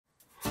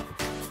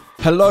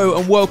Hello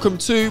and welcome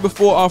to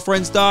Before Our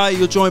Friends Die.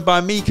 You're joined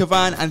by me,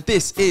 Kavan, and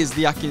this is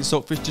the Aki and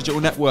Saltfish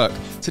Digital Network.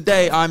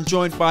 Today I'm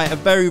joined by a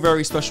very,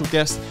 very special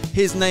guest.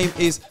 His name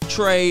is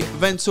Tré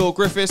Ventour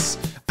Griffiths,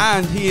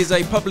 and he is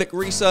a public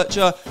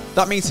researcher.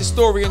 That means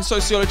historian,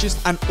 sociologist,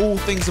 and all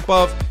things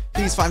above.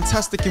 He's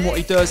fantastic in what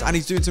he does, and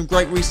he's doing some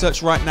great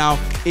research right now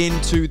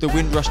into the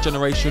Windrush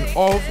generation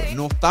of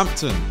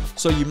Northampton.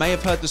 So you may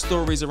have heard the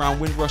stories around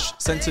Windrush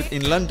centred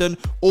in London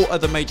or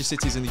other major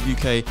cities in the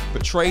UK,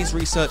 but Tré's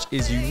research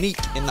is unique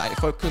in that it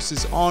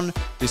focuses on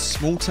this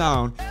small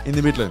town in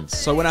the Midlands.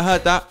 So when I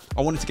heard that,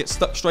 I wanted to get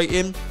stuck straight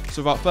in.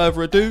 So without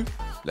further ado,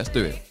 let's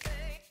do it.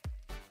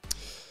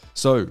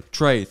 So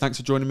Tré, thanks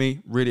for joining me.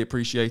 Really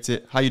appreciate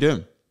it. How you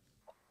doing?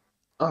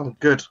 Oh,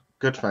 good.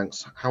 Good,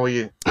 thanks. How are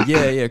you?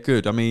 Yeah,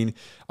 good. I mean,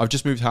 I've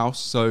just moved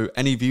house, so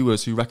any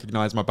viewers who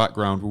recognise my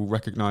background will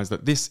recognise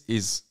that this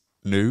is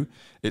new.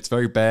 It's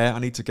very bare. I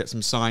need to get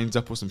some signs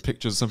up or some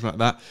pictures or something like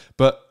that.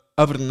 But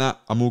other than that,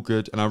 I'm all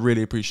good, and I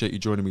really appreciate you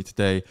joining me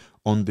today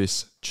on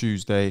this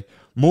Tuesday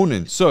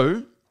morning.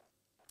 So,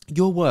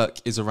 your work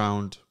is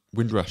around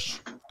Windrush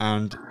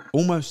and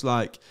almost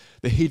like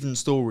the hidden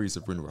stories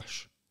of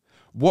Windrush.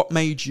 What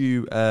made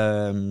you,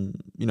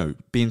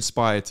 be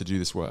inspired to do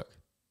this work?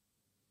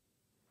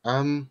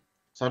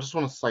 So I just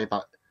want to say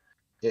that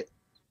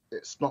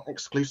it's not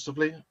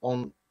exclusively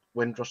on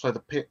Windrush. So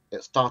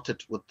it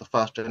started with the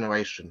first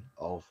generation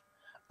of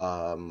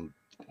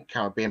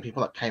Caribbean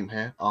people that came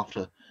here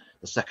after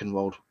the Second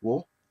World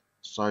War.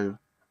 So,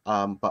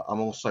 but I'm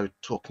also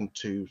talking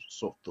to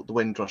sort of the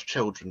Windrush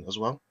children as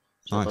well.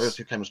 So Nice. those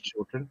who came as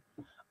children,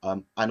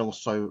 and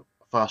also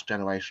first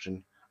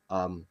generation,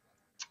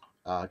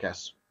 I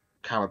guess,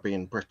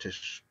 Caribbean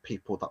British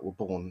people that were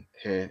born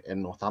here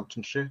in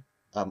Northamptonshire.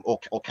 Or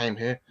came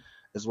here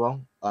as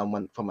well,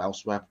 went from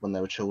elsewhere when they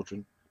were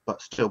children,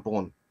 but still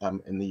born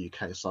in the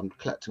UK. So I'm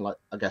collecting, like,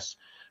 I guess,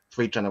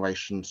 3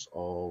 generations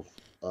of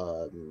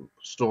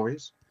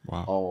stories.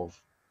 Wow.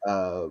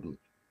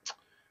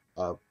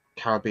 Of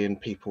Caribbean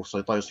people,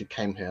 so those who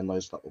came here and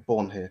those that were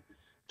born here,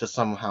 to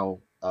somehow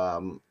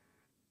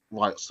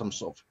write some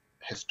sort of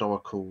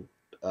historical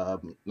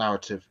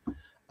narrative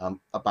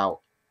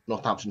about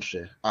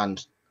Northamptonshire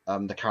and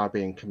the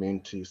Caribbean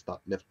communities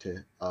that lived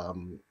here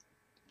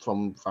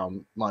from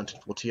around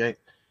 1948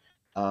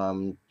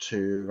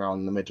 to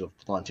around the middle of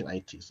the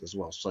 1980s as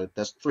well. So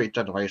there's 3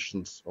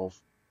 generations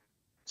of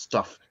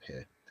stuff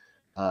here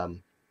that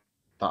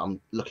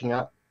I'm looking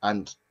at,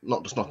 and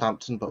not just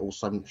Northampton, but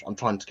also I'm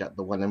trying to get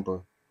the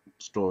Wellingborough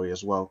story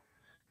as well,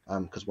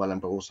 because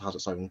Wellingborough also has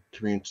its own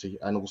community,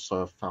 and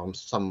also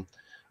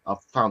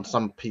I've found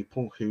some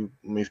people who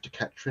moved to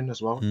Kettering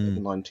as well in the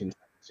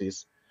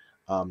 1970s,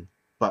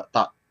 but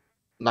that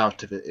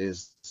narrative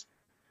is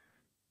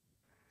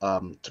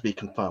to be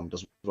confirmed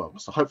as well.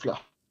 So hopefully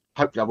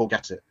I will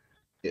get it.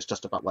 It's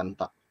just about when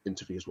that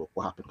interviews will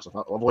happen, because I've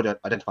already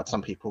identified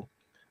some people,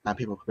 and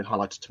people have been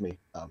highlighted to me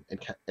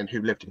in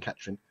who lived in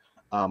Kettering.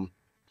 But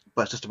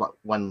it's just about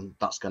when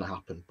that's going to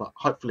happen. But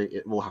hopefully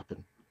it will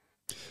happen.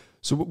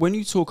 So when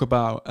you talk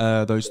about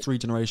those 3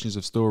 generations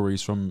of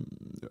stories from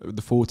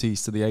the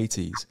 40s to the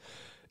 80s,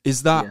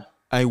 is that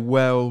a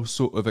well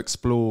sort of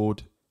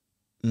explored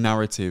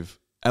narrative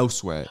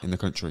elsewhere in the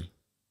country?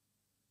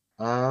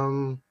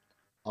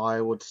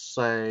 I would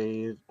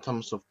say in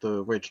terms of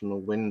the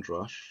original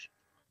Windrush,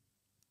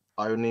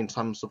 only in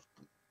terms of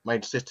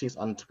major cities,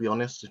 and to be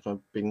honest, if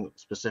I'm being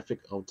specific,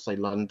 I would say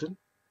London,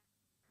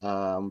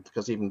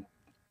 because even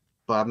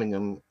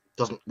Birmingham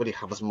doesn't really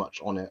have as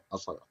much on it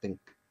as I think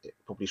it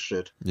probably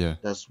should. Yeah.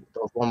 There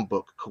was one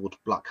book called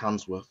Black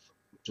Handsworth,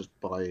 which is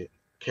by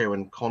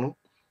Kieran Connell,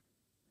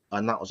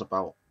 and that was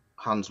about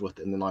Handsworth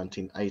in the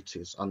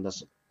 1980s, and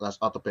there's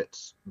other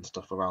bits and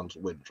stuff around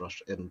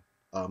Windrush in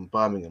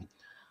Birmingham.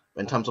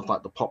 But in terms of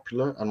like the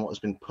popular and what has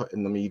been put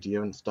in the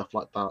media and stuff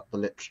like that, the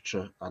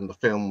literature and the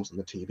films and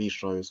the TV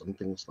shows and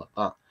things like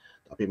that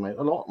have been made,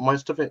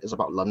 most of it is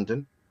about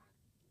London.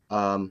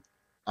 And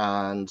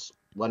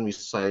when we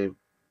say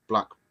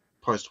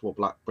post-war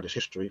Black British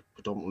history,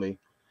 predominantly,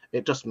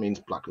 it just means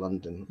Black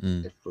London,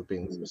 if we're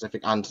being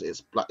specific, and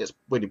it's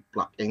really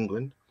Black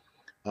England,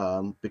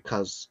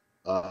 because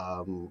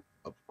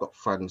I've got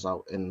friends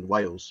out in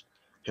Wales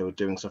who are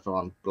doing stuff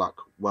around Black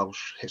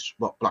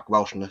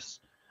Welshness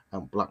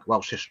and Black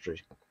Welsh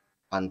history,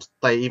 and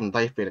they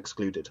feel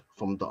excluded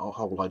from the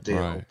whole idea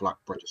of Black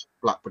British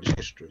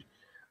history.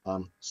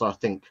 So I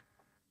think,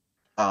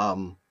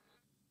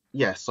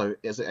 so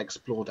is it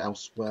explored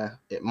elsewhere?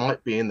 It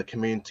might be in the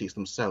communities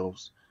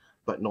themselves,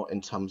 but not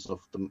in terms of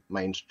the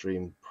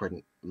mainstream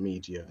print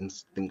media and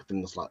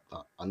things like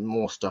that. And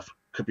more stuff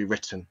could be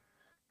written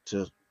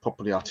to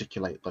properly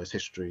articulate those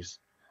histories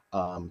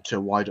to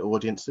wider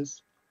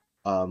audiences.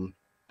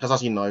 Because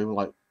as you know,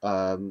 like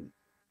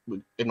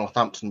in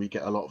Northampton, we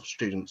get a lot of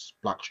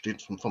Black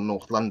students from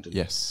North London,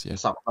 Yes.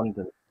 South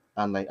London,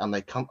 and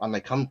they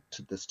come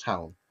to this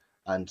town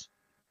and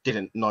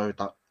didn't know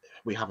that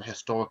we have a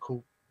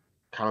historical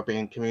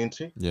Caribbean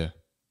community. Yeah.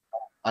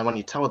 And when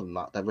you tell them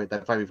that,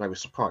 they're very, very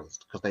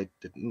surprised because they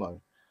didn't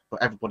know.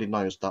 But everybody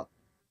knows that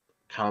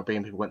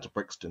Caribbean people went to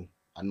Brixton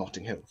and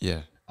Notting Hill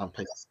Yeah. and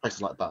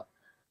places like that.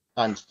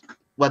 And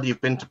whether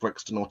you've been to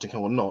Brixton, Notting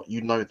Hill or not,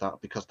 you know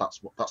that because that's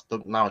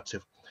the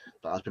narrative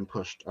that has been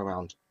pushed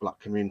around Black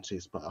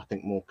communities. But I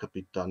think more could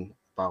be done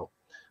about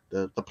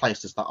the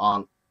places that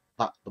are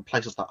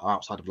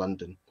outside of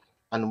London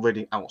and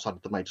really outside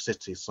of the major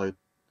cities. So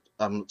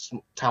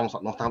towns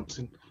like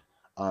Northampton,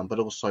 but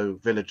also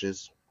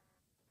villages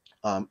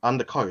and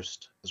the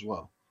coast as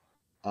well.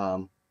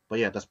 But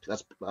yeah,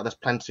 there's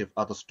plenty of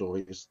other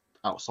stories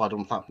outside of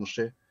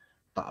Northamptonshire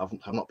that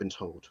have not been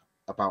told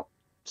about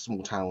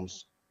small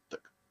towns,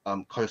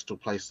 coastal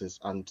places,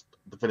 and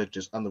the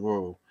villages, and the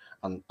rural,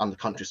 and the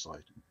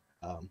countryside.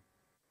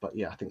 But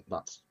yeah, I think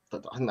that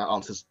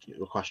answers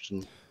your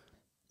question.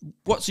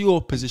 What's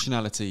your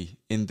positionality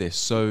in this?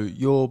 So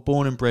you're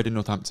born and bred in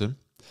Northampton,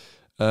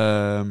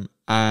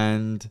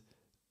 and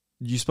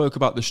you spoke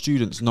about the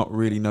students not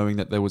really knowing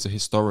that there was a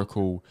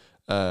historical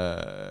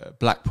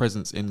Black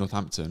presence in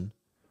Northampton.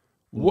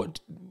 What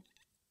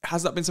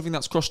has that been something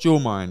that's crossed your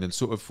mind and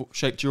sort of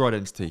shaped your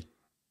identity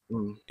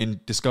in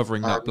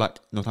discovering that Black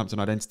Northampton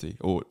identity,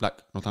 or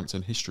Black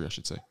Northampton history, I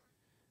should say?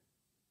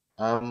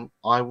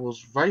 I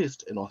was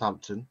raised in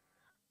Northampton,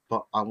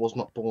 but I was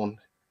not born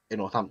in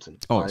Northampton.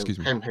 Oh, excuse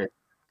me.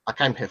 I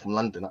came here from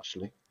London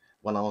actually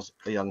when I was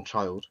a young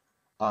child.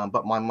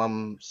 But my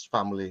mum's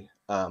family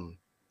came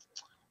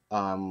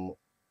to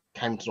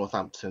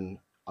Northampton,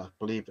 I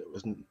believe it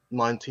was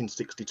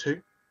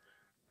 1962,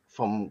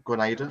 from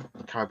Grenada,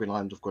 the Caribbean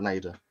island of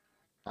Grenada,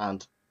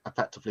 and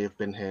effectively have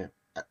been here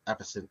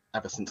ever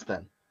since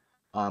then.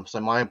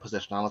 So my own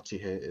positionality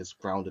here is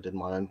grounded in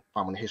my own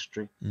family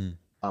history.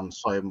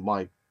 So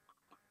my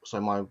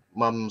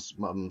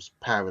mum's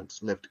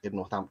parents lived in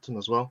Northampton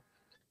as well.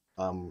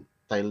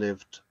 They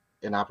lived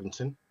in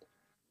Abington,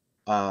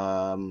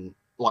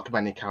 like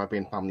many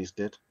Caribbean families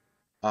did.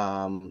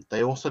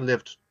 They also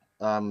lived,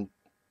 when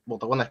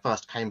they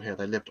first came here,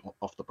 they lived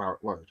off the Barrack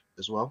Road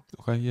as well.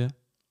 Okay, yeah.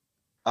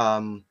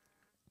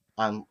 And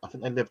I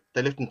think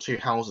they lived in two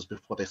houses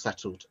before they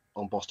settled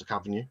on Bostock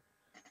Avenue.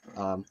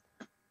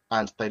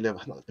 And they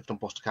lived on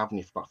Bostock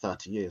Avenue for about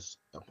 30 years,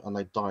 and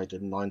they died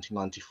in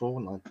 1994,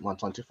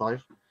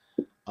 1995.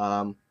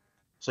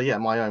 So yeah,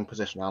 my own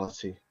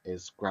positionality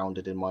is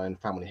grounded in my own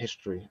family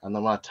history, and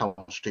then when I tell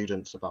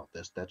students about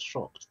this, they're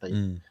shocked. They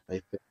think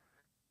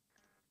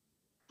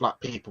Black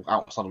people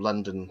outside of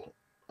London,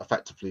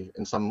 effectively,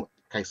 in some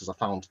cases, I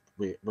found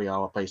we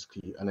are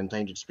basically an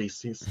endangered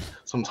species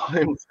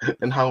sometimes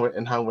in how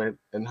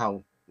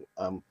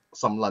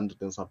some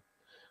Londoners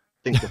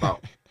think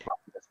about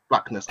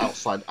blackness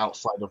outside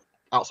of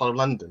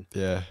London.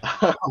 Yeah.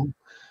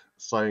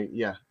 So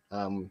yeah.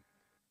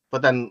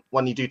 But then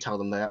when you do tell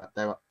them,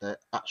 they're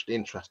actually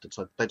interested.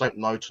 So they don't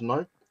know to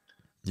know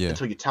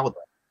until you tell them,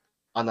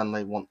 and then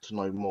they want to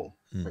know more,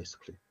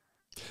 basically.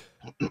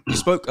 You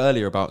spoke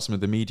earlier about some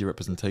of the media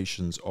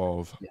representations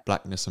of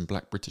Blackness and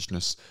Black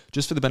Britishness.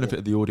 Just for the benefit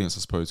of the audience,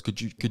 I suppose,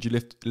 could you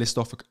list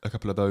off a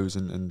couple of those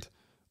and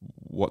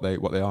what they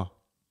are?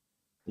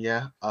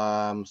 Yeah.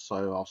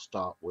 So I'll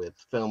start with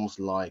films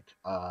like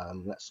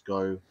let's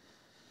go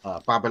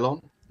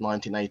Babylon,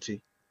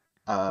 1980.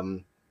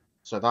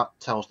 So that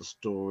tells the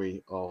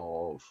story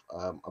of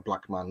a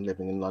Black man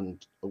living in London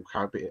or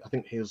Caribbean. I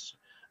think he was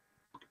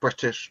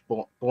British,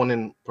 born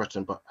in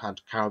Britain, but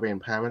had Caribbean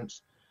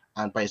parents,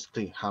 and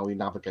basically how he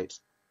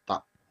navigates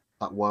that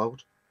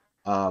world.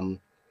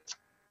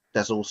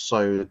 There's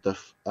also the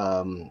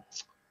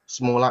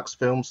Small Axe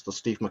films, the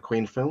Steve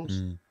McQueen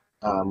films,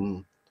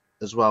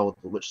 as well,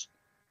 which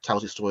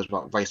tells you stories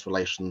about race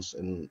relations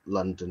in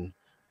London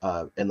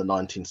in the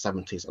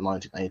 1970s and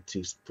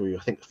 1980s through,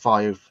 I think,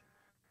 5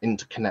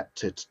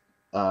 interconnected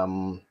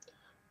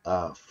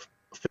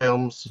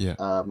films,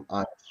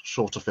 and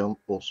shorter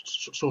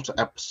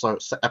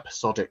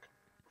episodic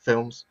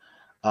films.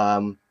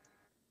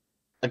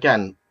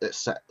 Again,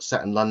 it's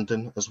set in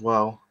London as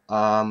well.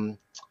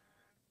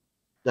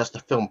 There's the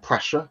film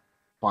Pressure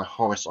by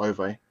Horace Ove.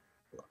 I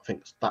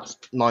think that's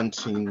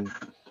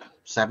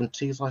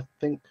 1970s. I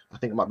think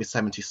it might be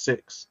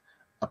 76,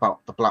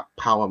 about the Black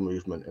Power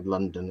movement in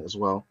London as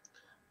well.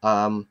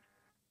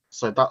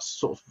 So that's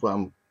sort of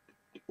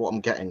what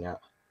I'm getting at.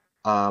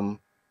 And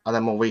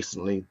then more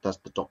recently, there's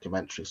the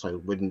documentary. So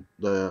when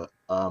the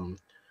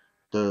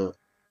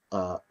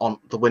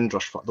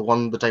Windrush,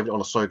 the David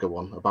Olusoga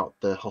one about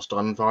the hostile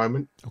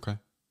environment. Okay.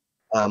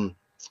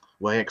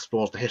 Where he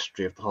explores the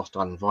history of the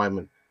hostile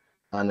environment,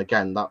 and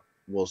again that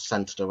was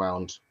centered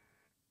around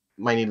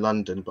mainly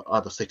London, but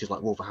other cities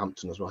like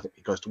Wolverhampton as well. I think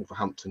he goes to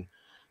Wolverhampton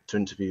to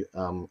interview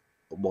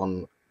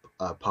one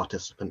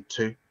participant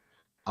too.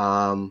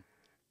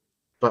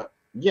 But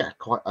yeah,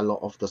 quite a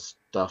lot of the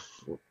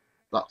stuff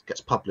that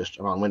gets published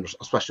around Windrush,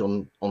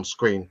 especially on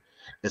screen,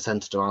 is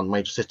centered around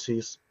major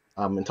cities.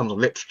 In terms of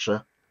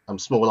literature,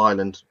 Small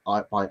Island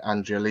by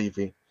Andrea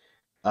Levy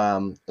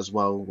as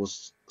well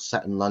was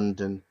set in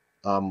London.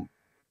 One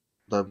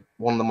of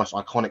the most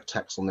iconic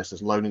texts on this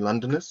is Lonely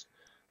Londoners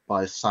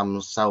by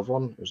Sam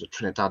Salvon, who's a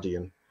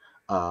Trinidadian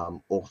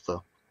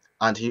author.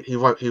 and he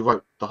wrote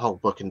the whole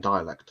book in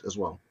dialect as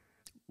well.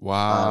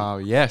 Wow.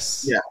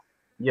 Yes. Yeah,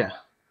 yeah.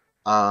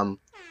 Um,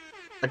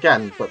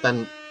 Again, but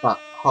then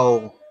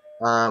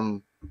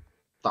um,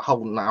 that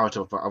whole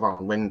narrative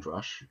around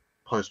Windrush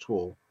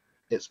post-war,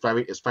 it's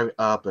very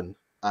urban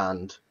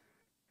and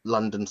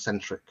London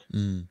centric.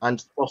 Mm.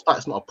 And whilst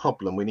that's not a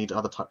problem, we need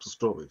other types of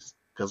stories.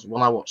 Because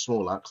when I watched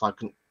Small Axe,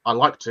 I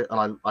liked it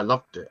and I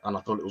loved it and I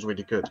thought it was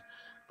really good,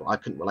 but I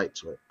couldn't relate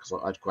to it because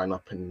I'd grown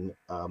up in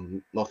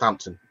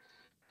Northampton,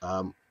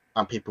 and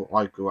people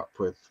I grew up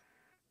with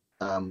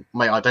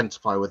may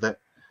identify with it,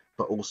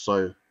 but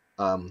also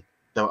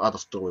there are other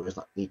stories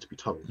that need to be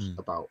told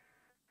about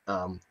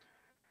um,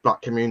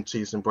 black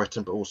communities in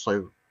Britain, but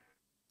also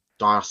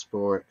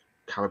diasporic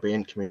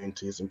Caribbean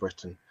communities in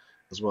Britain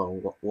as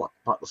well. What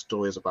about the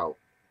stories about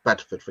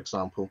Bedford, for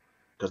example?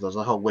 Because there's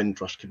a whole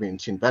Windrush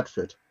community in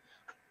Bedford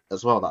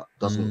as well that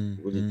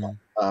hasn't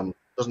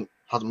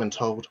been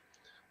told.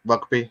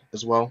 Rugby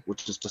as well,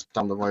 which is just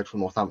down the road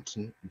from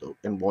Northampton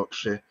in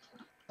Warwickshire.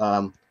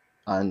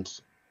 And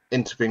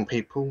interviewing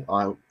people,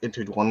 I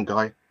interviewed one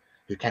guy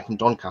who came from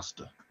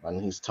Doncaster, and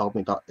he's told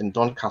me that in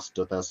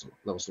Doncaster there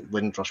was a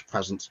Windrush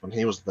presence when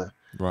he was there.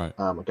 Right.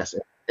 I guess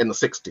in the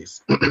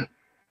 60s.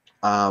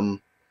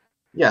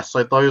 Yeah,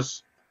 so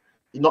those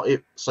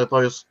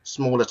those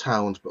smaller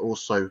towns, but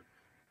also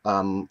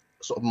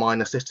sort of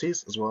minor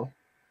cities as well.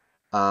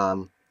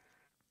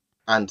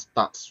 And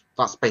that's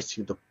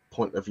basically the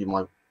point of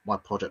view my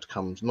project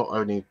comes, not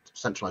only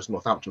centralised in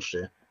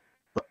Northamptonshire,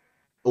 but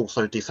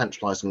also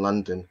decentralised in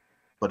London,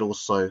 but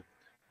also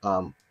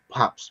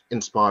perhaps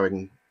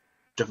inspiring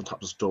different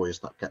types of stories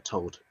that get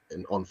told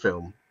on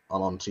film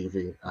and on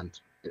TV and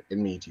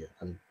in media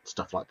and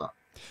stuff like that.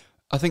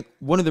 I think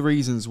one of the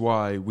reasons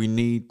why we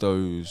need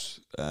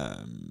those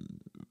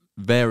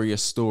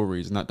various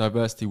stories and that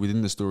diversity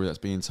within the story that's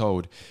being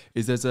told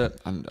is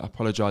and I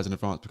apologise in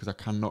advance because I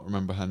cannot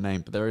remember her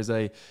name, but there is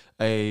a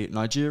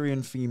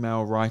Nigerian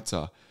female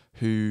writer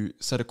who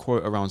said a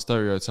quote around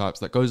stereotypes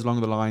that goes along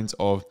the lines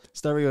of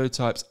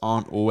stereotypes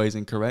aren't always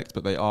incorrect,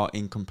 but they are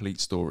incomplete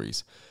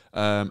stories.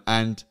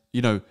 And,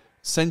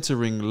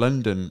 centering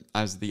London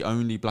as the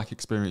only black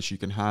experience you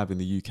can have in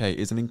the UK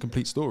is an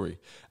incomplete story.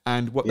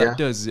 And what that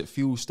does is it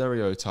fuels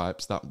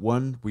stereotypes that,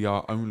 one, we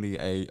are only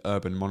a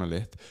urban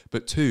monolith,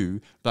 but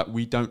two, that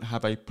we don't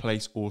have a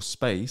place or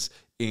space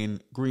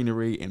in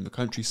greenery, in the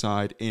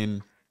countryside,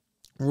 in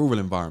rural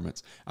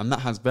environments. And that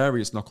has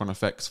various knock-on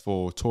effects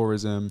for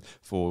tourism,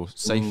 for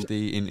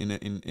safety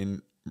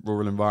in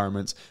rural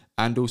environments,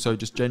 and also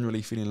just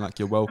generally feeling like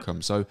you're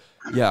welcome. So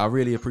yeah, I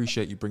really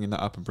appreciate you bringing that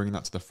up and bringing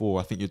that to the fore.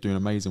 I think you're doing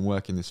amazing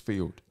work in this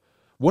field.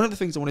 One of the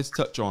things I wanted to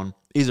touch on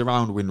is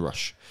around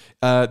Windrush.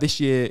 This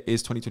year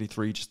is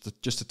 2023, just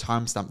to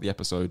timestamp the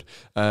episode,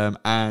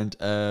 and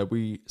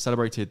we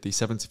celebrated the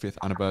 75th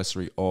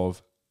anniversary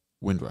of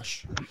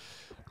Windrush.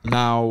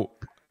 Now,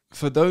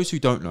 for those who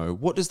don't know,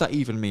 what does that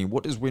even mean?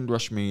 What does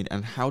Windrush mean,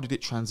 and how did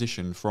it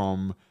transition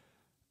from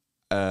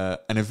an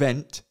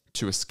event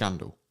to a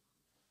scandal?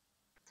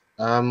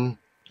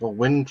 Well,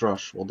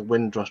 Windrush, or the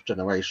Windrush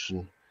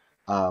generation,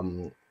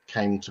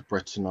 came to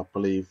Britain, I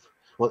believe.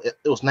 Well, it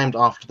was named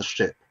after the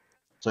ship.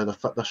 So the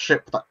first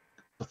ship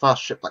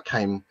that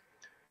came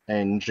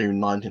in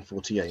June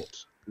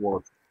 1948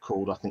 was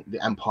called, I think,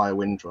 the Empire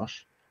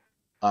Windrush.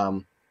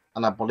 And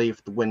I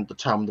believe the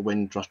term the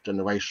Windrush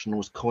generation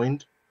was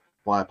coined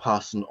by a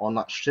person on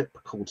that ship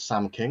called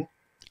Sam King.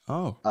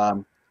 Oh.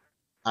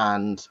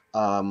 And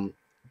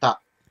that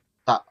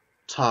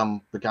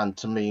term began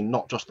to mean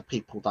not just the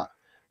people that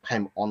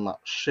came on that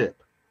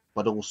ship,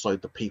 but also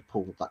the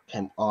people that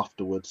came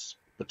afterwards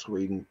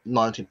between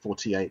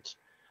 1948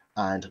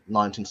 and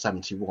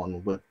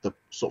 1971, with the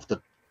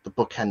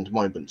bookend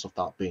moments of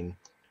that being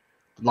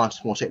the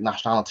 1948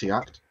 Nationality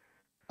Act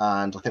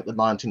and I think the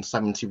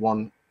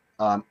 1971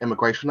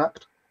 Immigration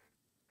Act.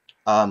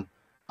 And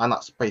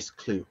that's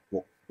basically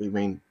what we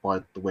mean by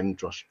the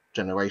Windrush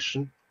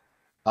generation.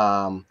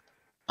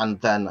 And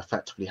then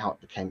effectively how it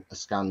became a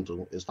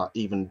scandal is that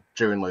even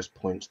during those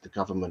points, the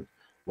government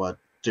were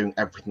doing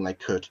everything they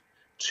could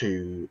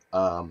to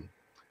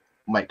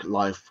make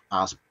life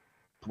as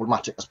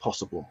problematic as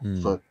possible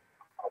for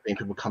Caribbean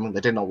people coming.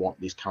 They did not want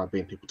these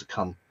Caribbean people to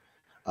come.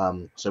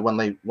 So when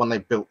they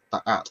built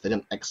that act, they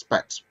didn't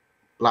expect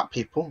black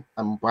people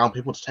and brown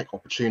people to take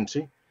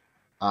opportunity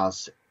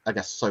as, I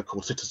guess,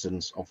 so-called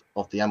citizens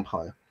of the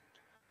empire.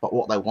 But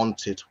what they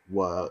wanted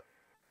were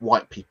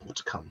white people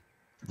to come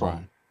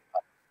from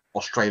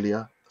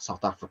Australia,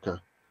 South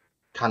Africa,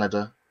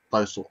 Canada,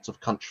 those sorts of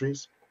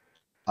countries.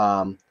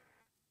 But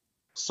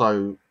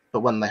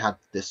when they had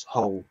this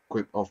whole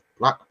group of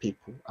black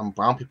people and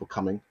brown people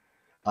coming,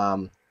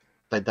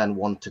 they then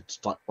wanted to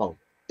start, well,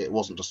 it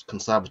wasn't just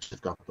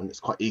Conservative government. It's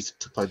quite easy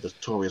to throw the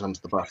Tories under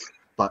the bus,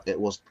 but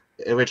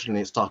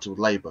originally it started with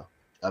Labour.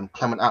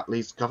 Clement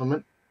Attlee's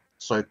government,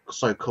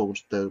 so-called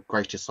the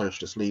greatest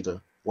socialist leader,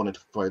 wanted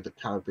to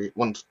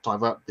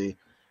divert the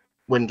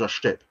Windrush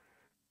ship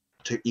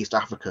to East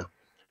Africa,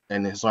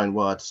 in his own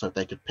words, so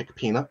they could pick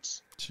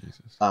peanuts.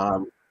 Jesus.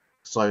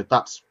 So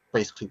that's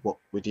basically what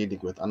we're dealing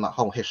with, and that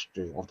whole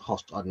history of the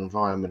hostile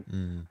environment.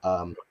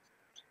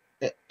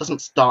 It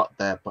doesn't start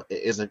there, but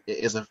it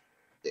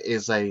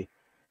is a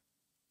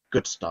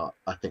good start,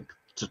 I think,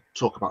 to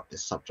talk about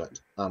this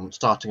subject.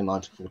 Starting in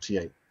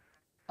 1948.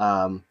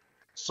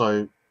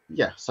 So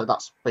yeah, so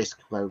that's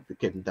basically where we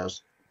begin. There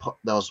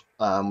was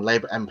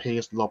Labour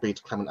MPs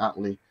lobbied Clement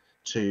Attlee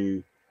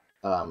to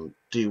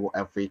do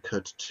whatever he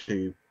could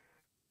to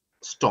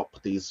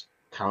stop these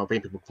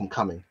Caribbean people from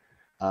coming.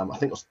 I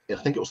think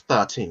it was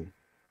 13.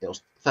 It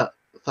was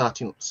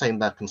 13 saying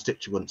their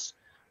constituents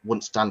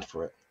wouldn't stand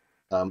for it.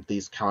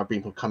 These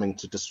Caribbean people coming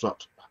to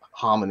disrupt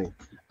harmony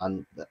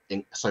and the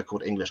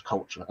so-called English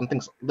culture and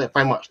things. They're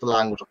very much the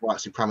language of white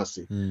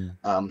supremacy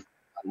and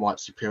white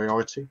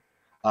superiority.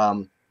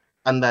 And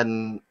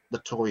then the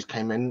Tories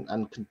came in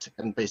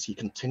and basically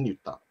continued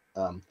that,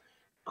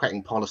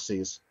 creating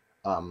policies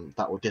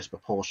that would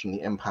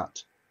disproportionately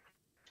impact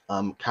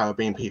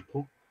Caribbean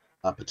people,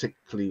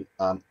 particularly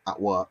at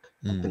work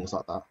and things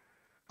like that.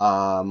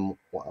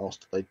 What else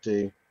did they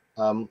do?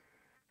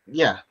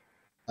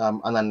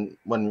 And then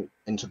when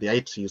into the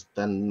 80s,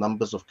 then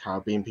numbers of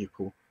Caribbean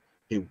people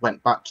who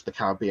went back to the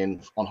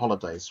Caribbean on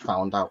holidays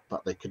found out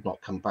that they could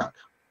not come back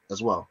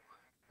as well.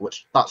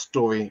 Which that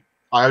story,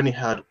 I only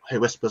heard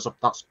whispers of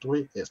that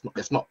story.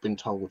 It's not been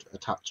told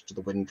attached to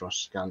the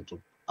Windrush scandal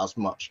as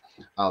much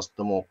as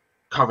the more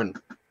current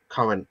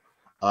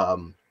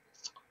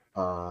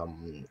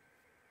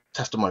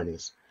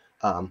testimonies.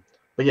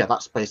 But yeah,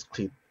 that's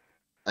basically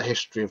a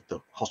history of the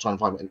hostile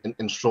environment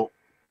in short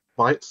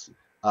bites.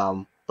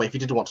 But if you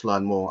did want to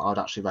learn more, I would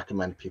actually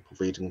recommend people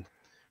reading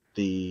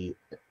the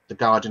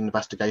Guardian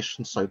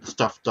investigation. So the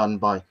stuff done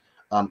by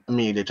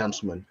Amelia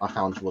Gentleman, I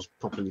found was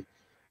probably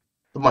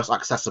the most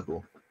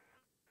accessible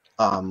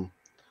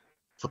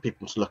for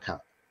people to look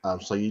at.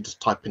 So you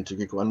just type into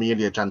Google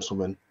Amelia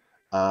Gentleman,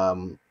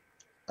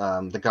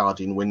 the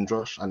Guardian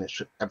Windrush, and it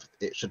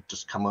should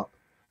just come up.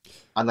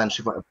 And then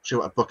she wrote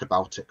a book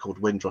about it called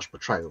Windrush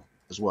Betrayal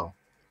as well.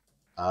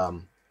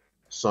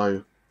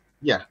 So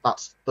yeah,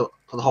 that's the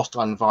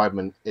hostile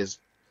environment is.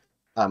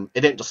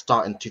 It didn't just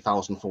start in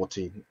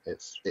 2014.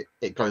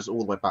 It goes all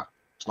the way back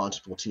to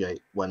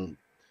 1948 when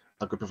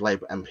a group of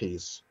Labour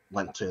MPs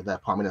went to their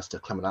Prime Minister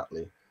Clement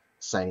Attlee,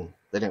 saying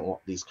they didn't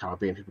want these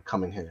Caribbean people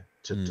coming here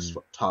to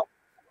disrupt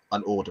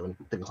an order and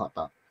things like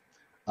that.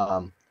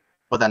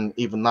 But then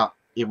even the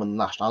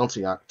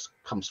Nationality Act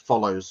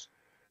follows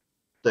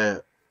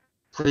the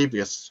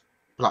previous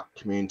black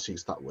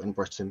communities that were in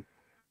Britain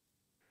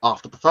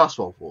after the First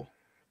World War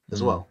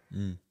as well.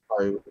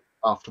 So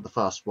after the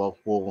First World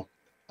War,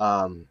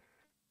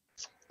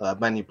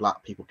 many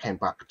black people came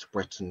back to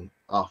Britain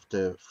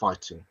after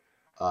fighting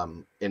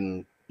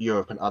in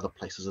Europe and other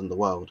places in the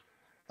world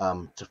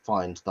to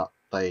find that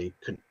they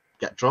couldn't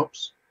get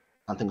jobs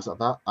and things like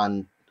that.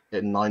 And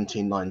in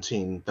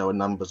 1919, there were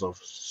numbers of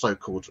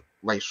so-called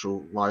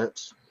racial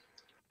riots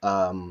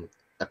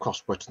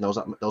across Britain. There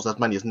was as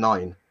many as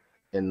 9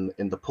 in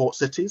the port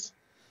cities,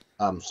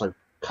 so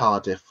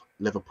Cardiff,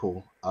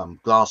 Liverpool,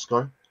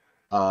 Glasgow.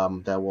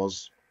 There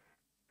was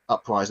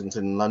uprisings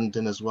in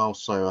London as well.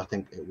 So I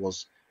think it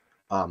was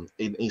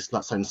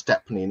in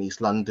Stepney in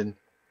East London,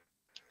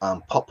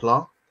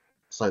 Poplar.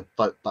 So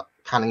that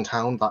Canning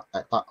Town,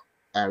 that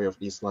area of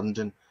East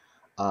London.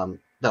 There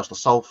was the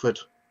Salford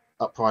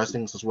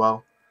uprisings as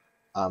well.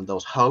 There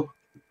was Hull,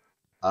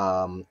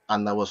 and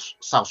there was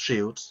South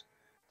Shields.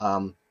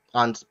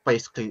 And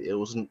basically,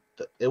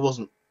 there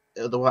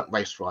weren't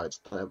race riots.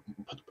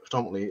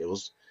 Predominantly, it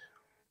was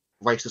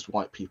racist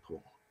white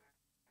people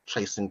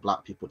chasing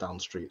black people down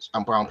the streets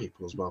and brown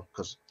people as well,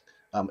 because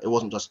it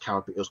wasn't just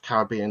Caribbean. It was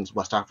Caribbeans,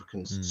 West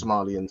Africans,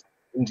 Somalians,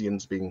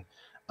 Indians being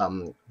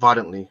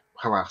violently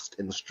harassed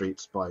in the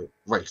streets by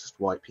racist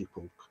white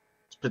people,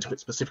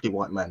 specifically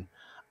white men,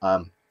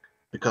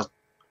 because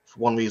for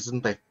one reason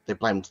they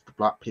blamed the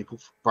brown people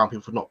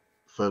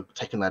for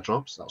taking their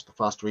jobs. That was the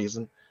first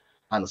reason,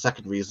 and the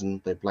second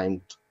reason they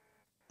blamed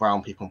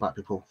brown people and black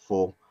people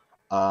for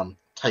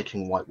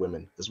taking white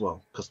women as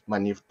well, because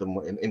many of them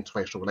were in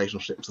interracial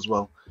relationships as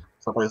well.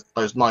 So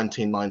those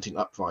 1919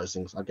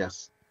 uprisings, I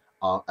guess,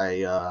 are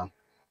a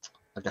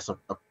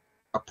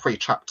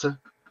pre-chapter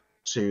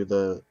to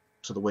the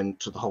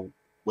whole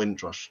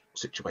Windrush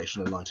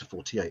situation in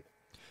 1948.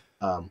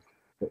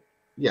 But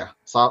yeah,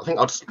 so I think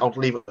I'll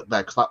leave it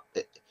there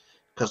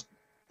because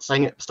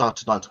saying it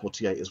started in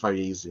 1948 is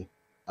very easy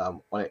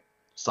when it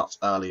starts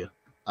earlier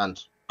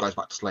and goes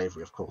back to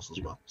slavery, of course, as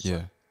well. So.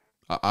 Yeah.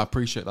 I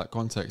appreciate that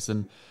context.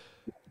 And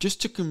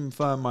just to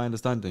confirm my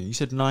understanding, you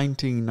said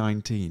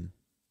 1919.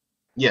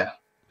 Yeah.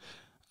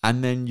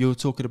 And then you're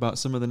talking about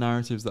some of the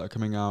narratives that are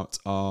coming out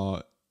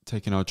are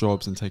taking our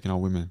jobs and taking our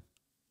women.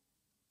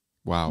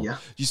 Wow. Yeah.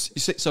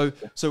 So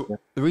the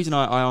reason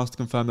I asked to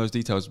confirm those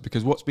details is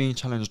because what's being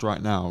challenged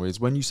right now is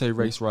when you say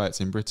race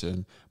riots in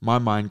Britain, my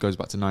mind goes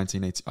back to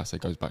 1980. I say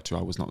goes back to,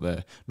 I was not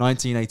there.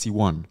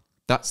 1981.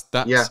 That's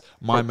Yeah,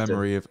 my Brixton.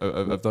 memory of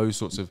those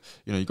sorts of,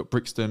 you know, you've got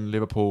Brixton,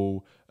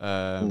 Liverpool,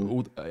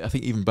 Mm. I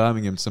think even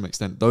Birmingham to some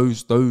extent.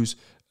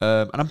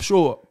 And I'm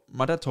sure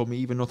my dad told me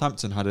even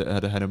Northampton had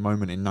a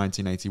moment in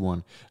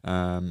 1981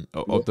 Yeah,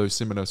 of those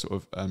similar sort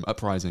of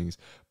uprisings.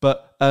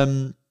 But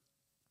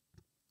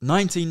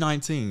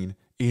 1919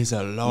 is a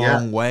yeah,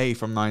 long way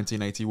from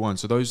 1981.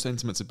 So those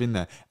sentiments have been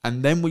there.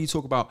 And then when you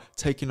talk about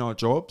taking our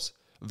jobs,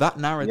 that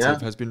yeah,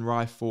 narrative has been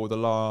rife for the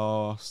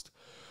last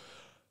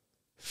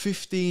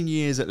 15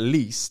 years at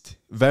least,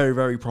 very,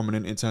 very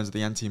prominent in terms of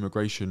the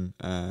anti-immigration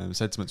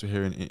sentiments we're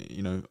hearing,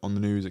 you know, on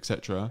the news,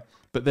 etc.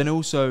 But then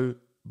also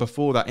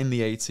before that, in the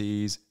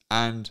 80s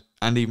and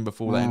even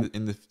before that, mm,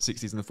 in the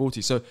 60s and the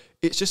 40s. So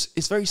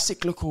it's very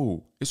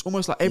cyclical. It's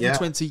almost like every yeah.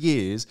 20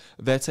 years,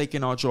 they're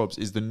taking our jobs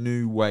is the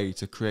new way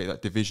to create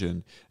that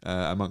division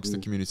amongst the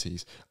Mm,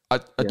 communities. I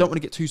yeah. don't want to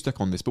get too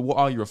stuck on this, but what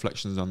are your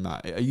reflections on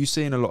that? Are you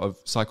seeing a lot of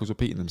cycles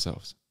repeating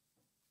themselves?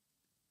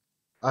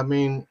 I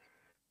mean,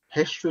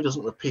 history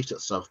doesn't repeat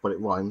itself, but it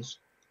rhymes.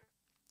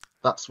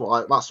 That's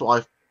what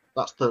I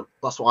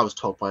was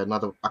told by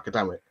another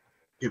academic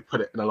who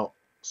put it in a lot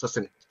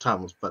succinct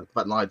terms, but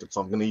than I did. So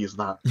I'm going to use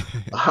that.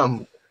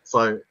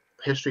 So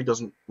history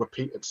doesn't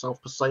repeat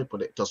itself per se,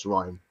 but it does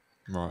rhyme.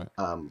 Right.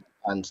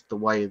 And the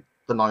way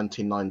the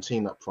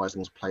 1919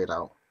 uprisings played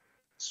out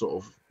sort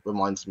of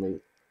reminds me.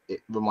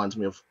 It reminds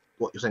me of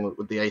what you're saying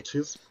with the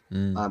 80s,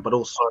 Mm. but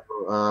also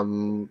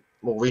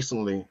more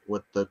recently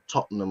with the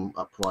Tottenham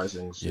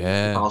uprisings in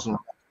Yeah. 2000.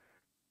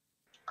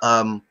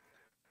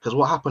 Because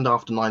what happened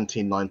after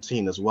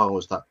 1919 as well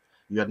was that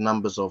you had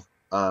numbers of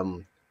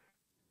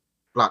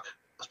black,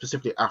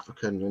 specifically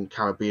African and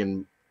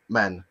Caribbean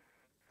men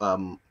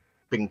um,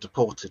 being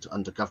deported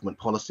under government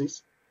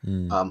policies,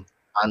 Mm. um,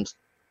 and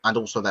and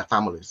also their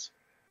families.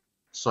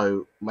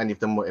 So many of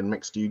them were in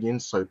mixed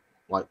unions. So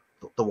like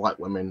the white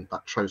women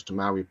that chose to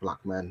marry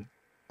black men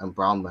and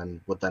brown men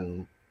were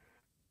then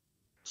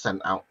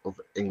sent out of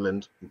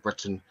England and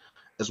Britain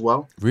as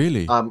well.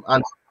 Really?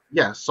 And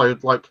yeah, so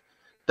like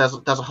there's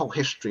a whole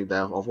history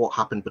there of what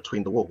happened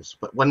between the wars.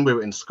 But when we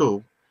were in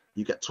school,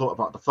 you get taught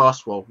about the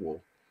First World War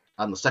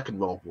and the Second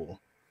World War,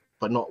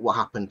 but not what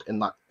happened in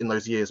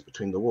those years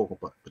between the war.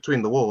 But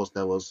between the wars,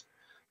 there was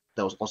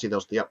obviously there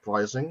was the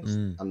uprisings,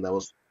 Mm. and there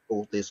was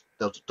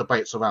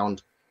debates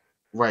around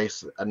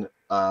race and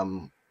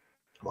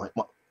like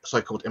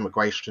so-called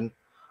immigration,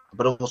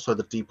 but also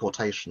the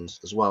deportations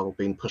as well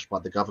being pushed by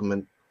the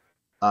government.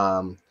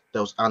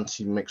 There was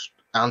anti-mixed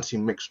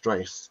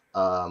race.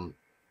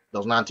 There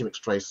was an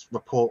anti-mixed race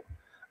report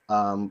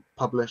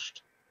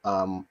published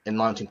in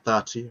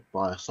 1930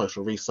 by a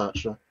social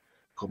researcher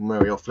called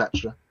Muriel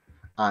Fletcher,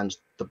 and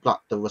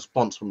the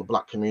response from the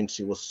black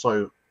community was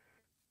so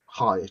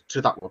high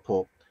to that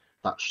report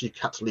that she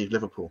had to leave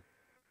Liverpool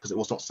because it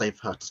was not safe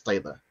for her to stay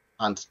there.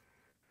 And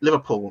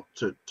Liverpool,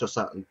 to a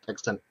certain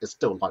extent, is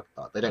still like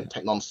that. They don't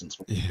take nonsense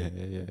from Yeah, people,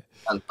 yeah,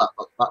 and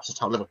that's just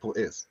how Liverpool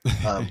is.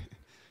 yeah.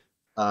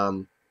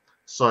 Um,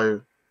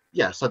 so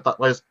yeah, so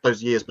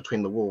those years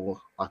between the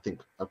war, I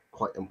think, are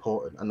quite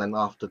important. And then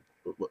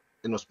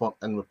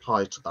in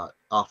reply to that,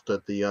 after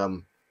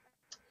the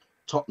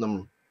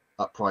Tottenham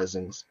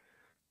uprisings,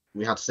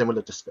 we had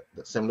similar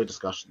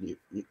discussion.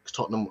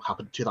 Tottenham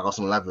happened in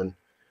 2011,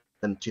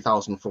 then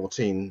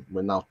 2014.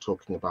 We're now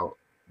talking about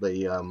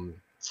the um,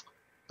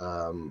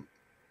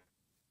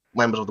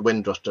 members of the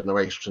Windrush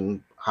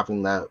generation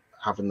having their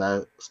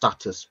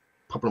status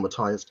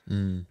problematized,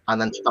 Mm.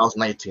 and then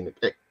 2018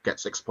 it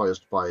gets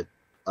exposed by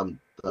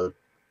the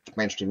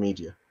mainstream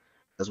media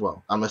as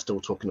well, and we're still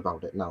talking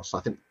about it now. So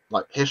I think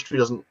like history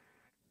doesn't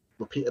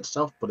repeat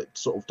itself, but it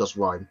sort of does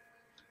rhyme,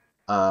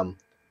 um,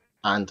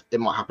 and it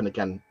might happen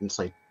again in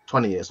say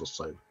 20 years or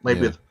so,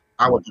 maybe Yeah. with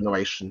our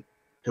generation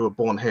who were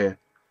born here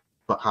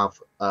but have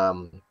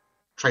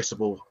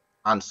traceable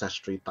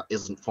ancestry that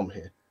isn't from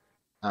here,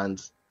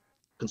 and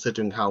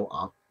considering how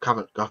our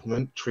current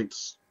government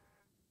treats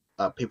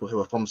people who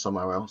are from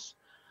somewhere else,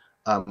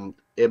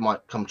 it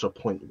might come to a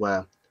point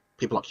where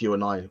people like you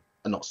and I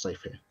are not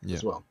safe here Yeah.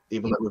 as well,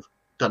 even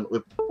though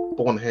we've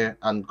born here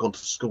and gone to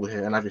school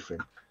here and everything.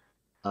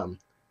 Um,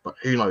 but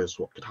who knows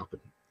what could happen?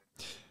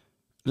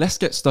 Let's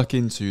get stuck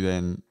into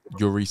then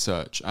your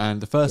research. And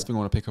the Yeah, first thing I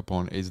want to pick up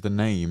on is the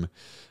name.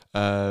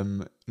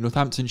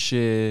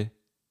 Northamptonshire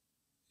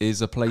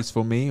is a place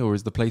for me, or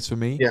is the place for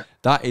me. yeah,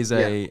 That is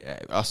yeah,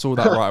 I saw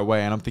that right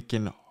away, and I'm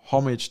thinking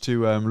homage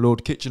to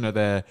Lord Kitchener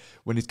there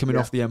when he's coming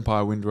yeah. off the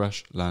Empire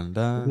Windrush.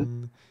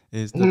 London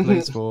is the Mhm.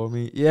 place for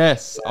me.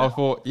 Yes, Yeah, I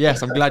thought.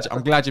 Yes, I'm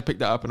glad you picked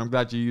that up, and I'm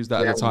glad you used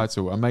that as yeah, a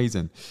title.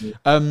 Amazing.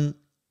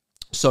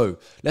 So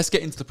let's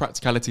get into the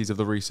practicalities of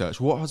the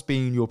research. What has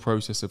been your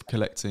process of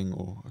collecting,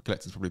 or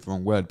collecting is probably the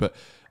wrong word, but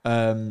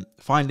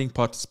finding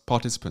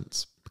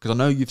participants? Because I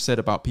know you've said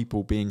about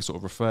people being sort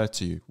of referred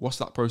to you. What's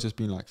that process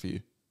been like for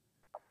you?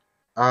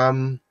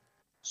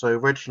 so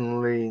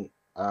originally,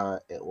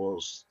 it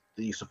was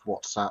the use of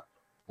WhatsApp.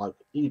 Like,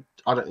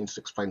 I don't need to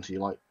explain to you,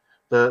 like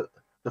the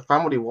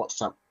family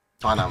WhatsApp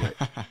dynamic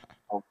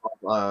of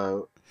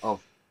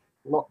of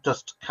not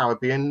just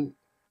Caribbean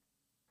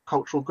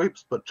cultural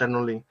groups, but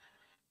generally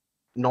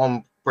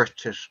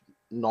non-British,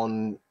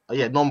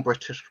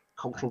 non-British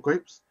cultural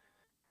groups.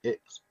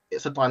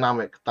 It's a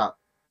dynamic that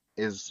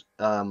is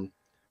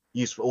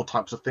used for all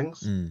types of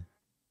things,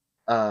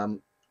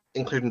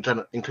 including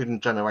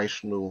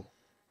generational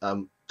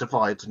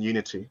divides and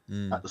unity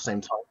at the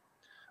same time.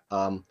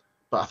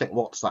 But I think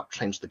WhatsApp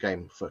changed the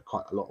game for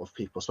quite a lot of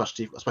people,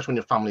 especially when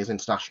your family is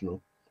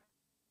international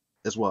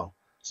as well.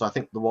 So I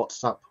think the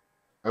WhatsApp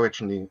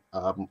originally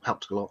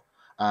helped a lot,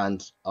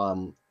 and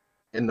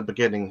in the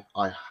beginning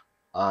I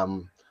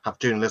have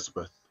June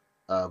Elizabeth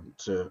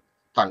to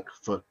thank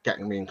for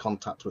getting me in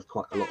contact with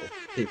quite a lot of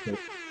people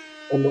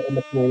in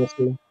the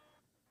community.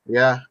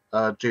 Yeah,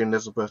 June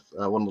Elizabeth,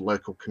 one of the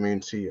local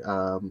community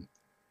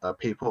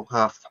people.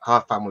 Her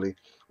family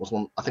was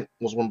one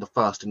of the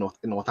first in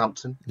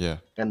Northampton. Yeah.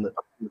 In the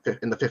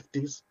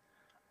 50s,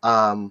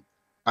 and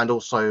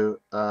also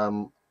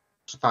to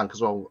thank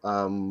as well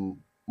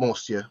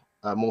Marcia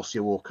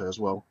Walker as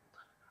well,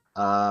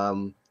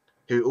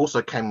 who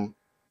also came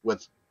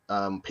with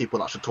people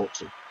that I should talk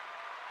to.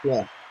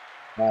 Yeah.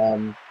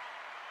 And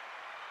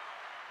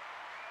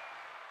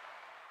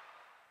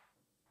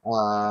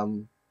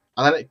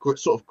then it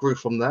sort of grew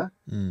from there.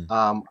 And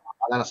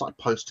then I started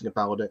posting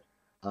about it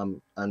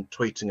and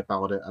tweeting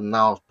about it, and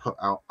now I've put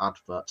out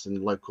adverts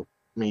in local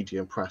media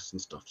and press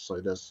and stuff. So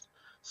there's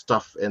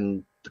stuff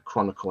in the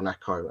Chronicle and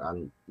Echo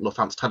and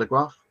Northampton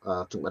Telegraph.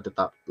 I think I did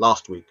that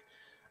last week.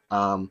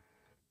 And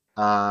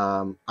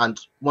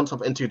once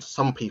I've interviewed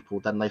some people,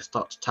 then they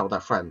start to tell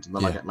their friends, and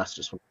then I get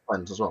messages from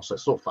friends as well. So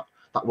it's sort of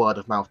that word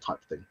of mouth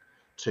type thing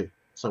too.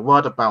 So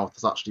word of mouth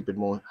has actually been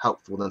more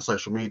helpful than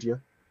social media.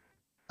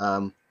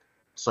 So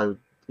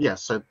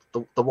the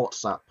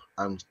WhatsApp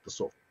and the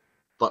sort of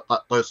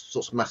those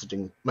sorts of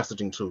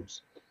messaging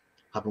tools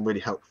have been really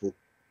helpful.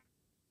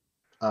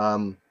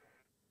 But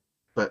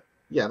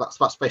yeah, that's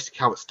basically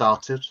how it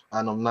started,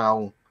 and I'm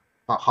now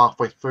about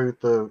halfway through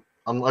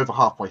I'm over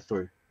halfway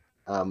through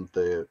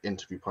the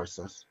interview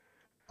process.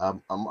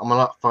 I'm a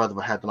lot further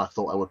ahead than I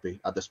thought I would be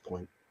at this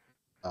point,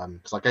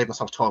 because I gave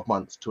myself 12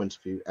 months to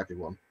interview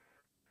everyone,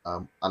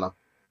 and I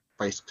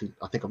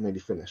think I'm nearly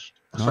finished.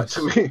 Nice.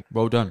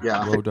 Well done.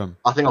 Yeah, well done.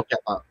 I think I'll get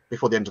that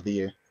before the end of the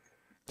year.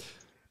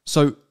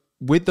 So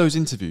with those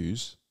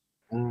interviews,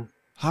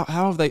 how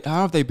have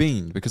they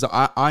been? Because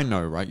I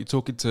know, right? You're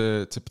talking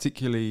to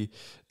particularly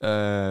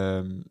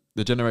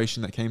the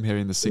generation that came here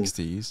in the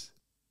 60s.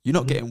 You're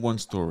not getting one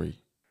story.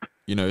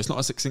 You know, it's not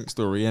a succinct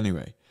story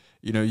anyway.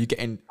 You know, you're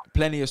getting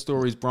plenty of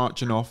stories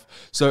branching off.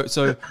 So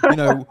you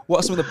know, what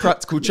are some of the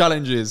practical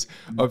challenges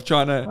of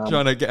trying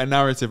to get a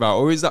narrative out,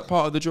 or is that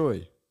part of the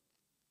joy?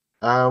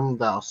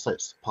 I'll say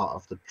it's part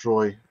of the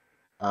joy.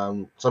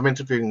 So I'm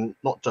interviewing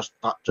not just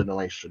that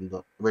generation,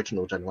 the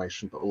original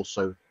generation, but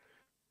also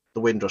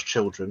the Windrush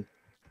children,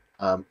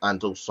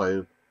 and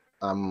also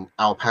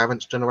our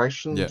parents'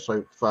 generation. Yeah.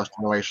 So first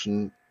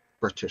generation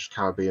British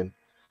Caribbean,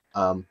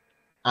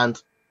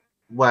 and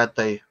where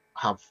they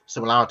have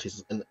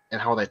similarities in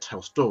how they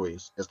tell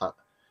stories is that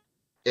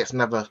it's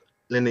never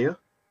linear.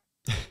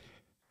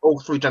 All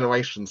three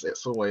generations, it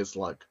always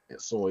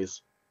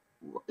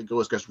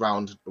goes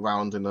round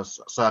in a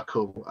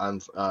circle,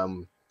 and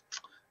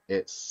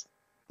it's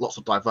lots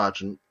of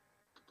divergent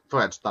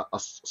threads that are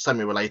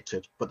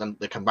semi-related, but then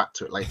they come back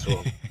to it later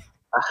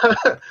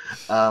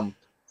on.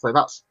 So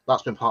that's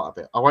been part of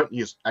it. I won't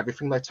use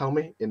everything they tell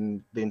me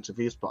in the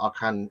interviews, but I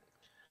can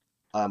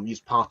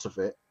use part of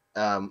it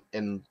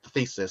in the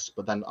thesis,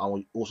 but then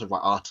I'll also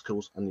write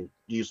articles and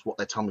use what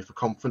they tell me for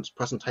conference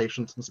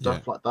presentations and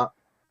stuff like that.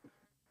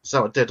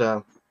 So I did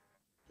a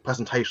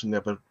presentation the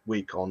other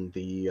week on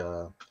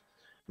the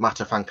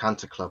Mata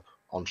Fancanta Club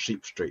on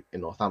Sheep Street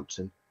in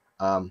Northampton.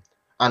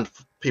 And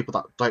for people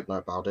that don't know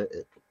about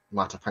it,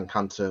 Mata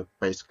Fancanta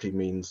basically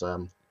means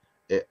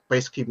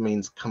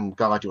come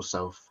guard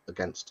yourself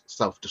against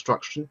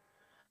self-destruction.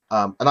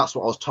 And that's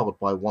what I was told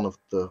by one of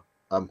the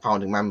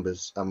founding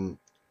members,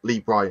 Lee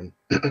Bryan.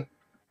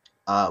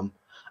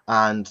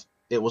 And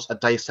it was a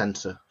day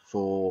centre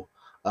for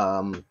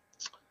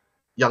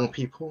young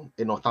people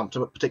in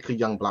Northampton, but particularly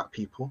young black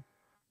people,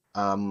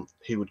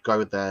 who would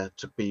go there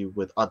to be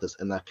with others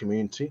in their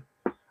community,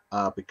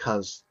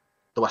 because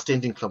the West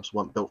Indian clubs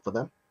weren't built for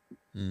them,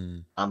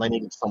 and they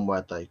needed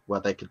somewhere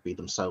where they could be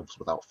themselves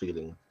without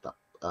feeling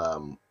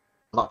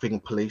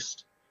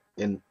policed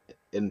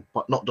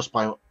but not just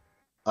by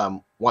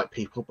white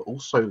people, but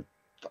also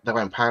their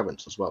own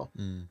parents as well,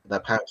 their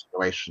parents'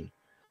 generation.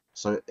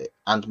 So,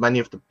 and many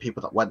of the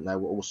people that went there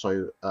were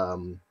also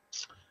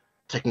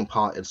taking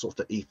part in sort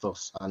of the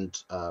ethos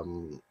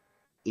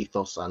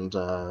and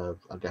I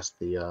guess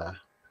the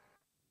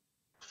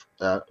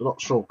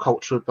not sure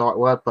culture is the right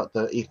word, but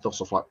the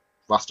ethos of like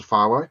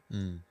Rastafari.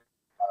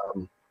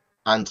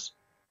 And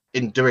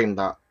in doing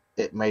that,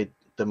 it made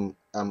them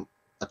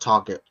a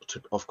target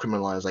of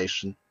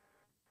criminalisation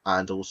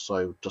and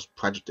also just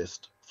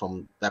prejudiced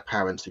from their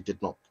parents who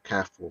did not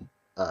care for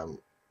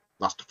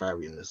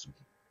Rastafarianism.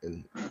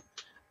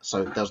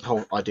 So there's the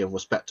whole idea of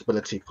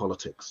respectability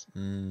politics.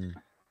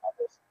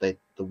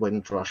 the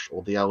Windrush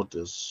or the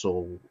elders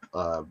saw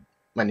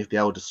many of the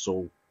elders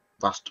saw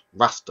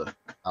Rasta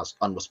as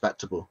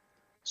unrespectable.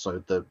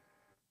 So the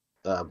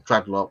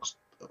dreadlocks,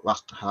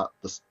 Rasta hat,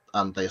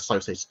 and they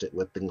associated it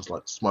with things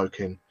like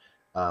smoking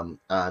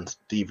and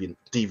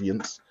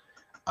deviance,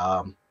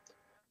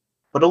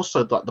 but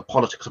also like the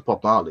politics of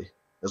Bob Marley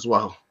as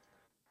well,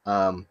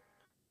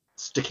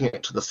 sticking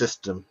it to the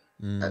system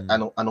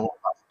and all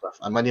that stuff.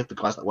 And many of the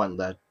guys that went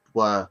there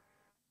were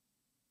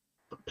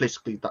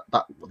politically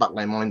that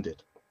way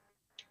minded.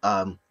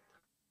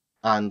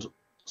 And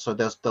so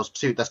there's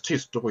two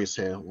stories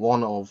here.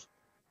 One of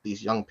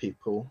these young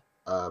people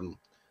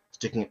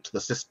sticking it to the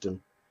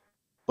system,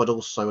 but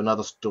also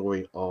another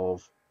story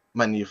of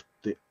many of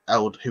the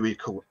who we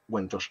call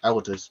Windrush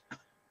elders,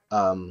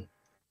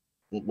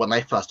 when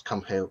they first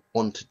come here,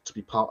 wanted to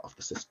be part of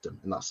the system.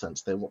 In that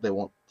sense, they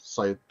want.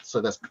 So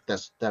there's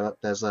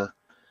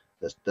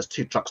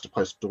two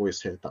juxtaposed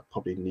stories here that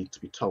probably need to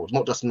be told.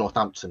 Not just in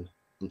Northampton,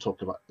 I'm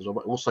talking about,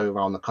 but also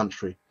around the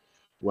country,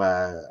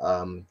 where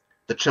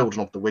the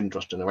children of the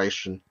Windrush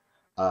generation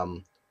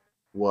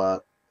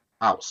were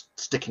out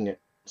sticking it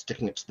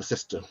to the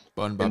system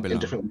in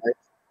different ways.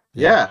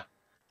 Yeah,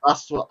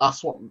 that's what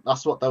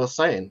they were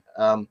saying.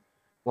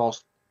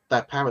 Whilst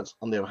their parents,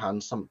 on the other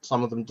hand, some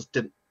of them just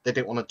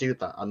didn't want to do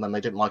that, and then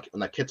they didn't like it when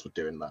their kids were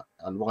doing that.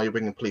 And why are you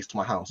bringing police to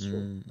my house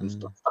and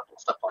stuff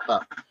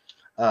like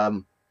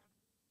that?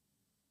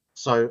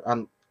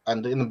 So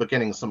and in the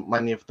beginning,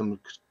 many of them,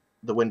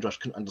 the Windrush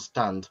couldn't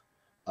understand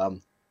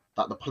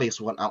that the police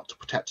weren't out to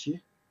protect you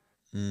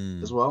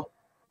as well.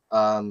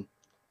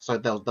 So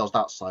there was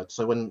that side.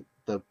 So when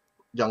the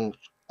young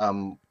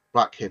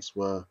black kids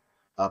were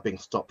being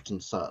stopped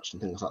and searched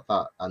and things like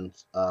that, and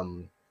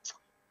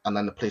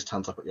then the police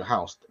turns up at your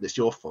house, it's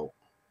your fault.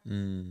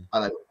 And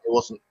it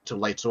wasn't till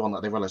later on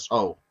that they realised,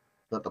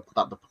 that the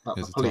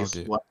police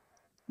were,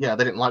 they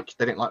didn't like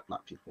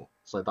black people.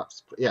 So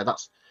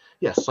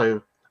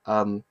so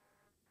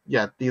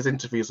these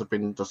interviews have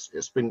been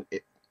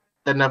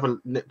they're never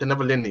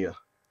linear,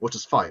 which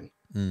is fine.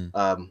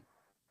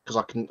 Because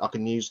I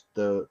can use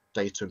the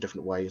data in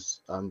different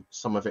ways.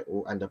 Some of it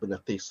will end up in a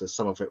thesis,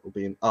 some of it will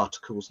be in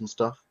articles and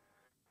stuff,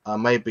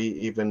 maybe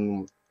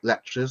even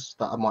lectures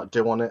that I might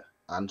do on it,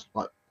 and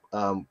like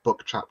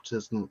book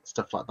chapters and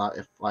stuff like that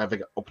if I ever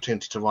get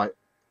opportunity to write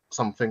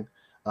something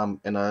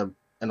in a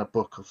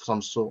book of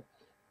some sort.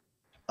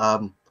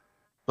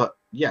 But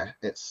yeah,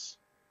 there's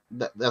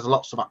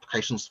lots of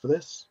applications for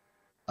this,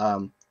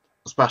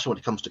 especially when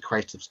it comes to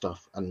creative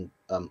stuff and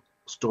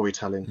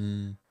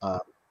storytelling.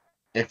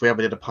 If we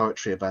ever did a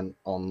poetry event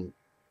on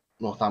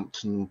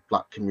Northampton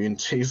black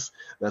communities,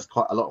 there's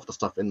quite a lot of the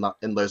stuff in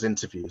those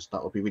interviews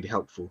that would be really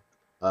helpful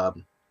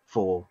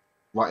for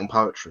writing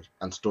poetry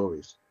and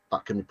stories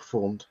that can be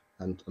performed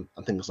and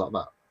things like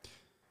that.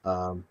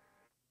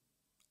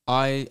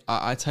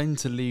 I tend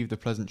to leave the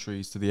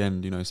pleasantries to the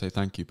end, say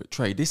thank you. But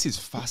Tré, this is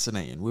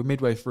fascinating. We're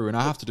midway through, and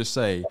I have to just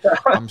say,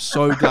 I'm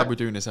so glad we're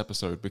doing this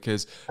episode,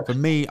 because for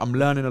me, I'm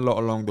learning a lot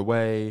along the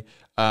way.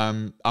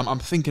 I'm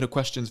thinking of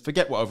questions.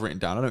 Forget what I've written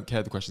down. I don't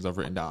care the questions I've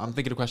written down. I'm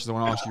thinking of questions I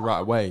want to ask you right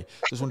away.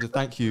 Just want to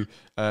thank you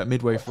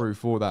midway through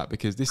for that,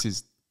 because this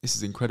is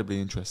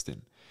incredibly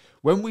interesting.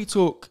 When we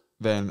talk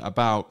then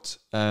about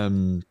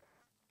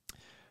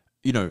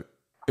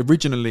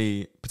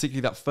originally,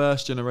 particularly that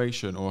first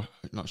generation, or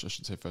not, I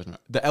shouldn't say first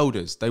generation, the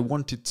elders, they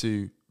wanted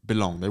to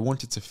belong. They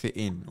wanted to fit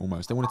in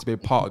almost. They wanted to be a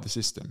part of the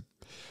system.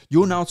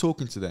 You're now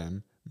talking to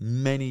them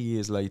many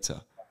years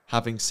later,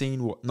 having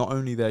seen what not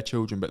only their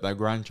children but their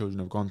grandchildren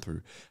have gone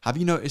through. Have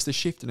you noticed a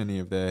shift in any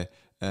of their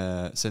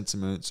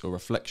sentiments or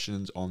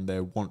reflections on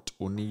their want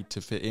or need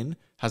to fit in?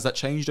 Has that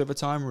changed over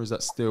time, or is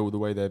that still the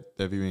way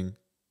they're viewing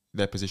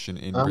their position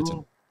in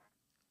Britain?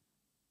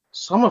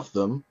 Some of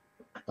them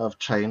have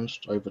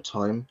changed over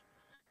time,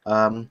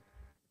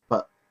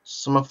 but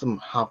some of them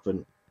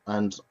haven't,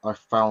 and I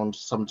found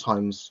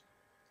sometimes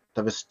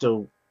there is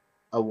still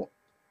a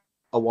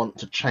want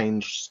to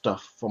change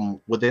stuff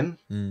from within.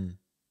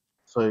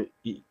 So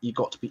you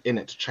got to be in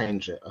it to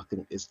change it, I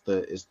think, is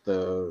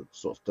the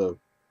sort of the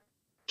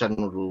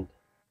general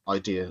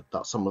idea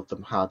that some of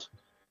them had,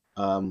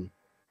 and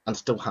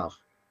still have.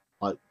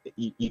 Like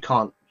you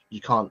can't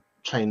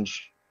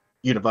change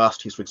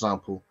universities, for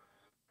example,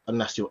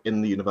 unless you're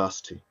in the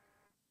university,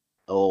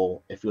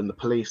 or if you're in the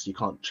police, you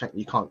can't change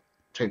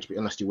it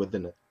unless you're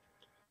within it.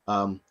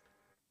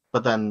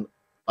 But then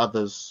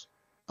others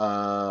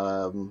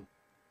saw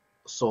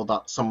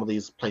that some of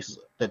these places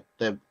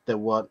they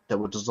were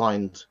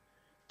designed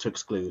to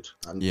exclude,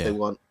 and they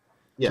weren't.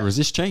 To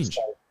resist change.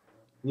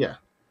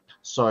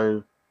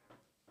 So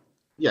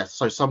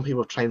some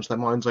people have changed their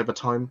minds over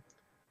time,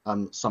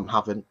 some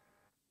haven't.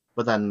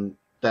 But then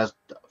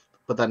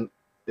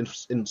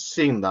in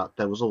seeing that,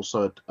 there was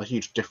also a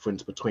huge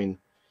difference between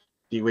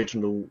the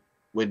original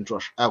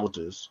Windrush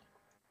elders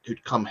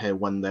who'd come here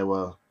when they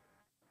were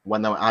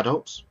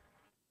adults,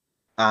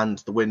 and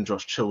the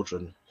Windrush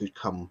children who'd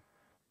come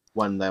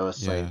when they were,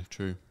 say,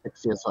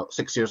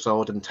 6 years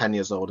old and 10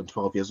 years old and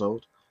 12 years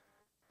old.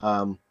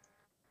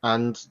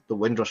 and the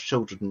Windrush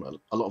children,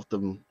 a lot of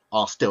them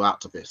are still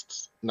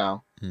activists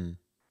now, Mm.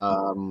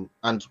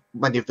 and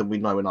many of them we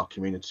know in our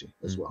community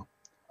as Mm. well.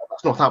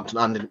 That's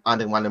Northampton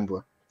and in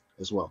Wellingborough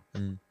as well.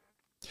 Mm.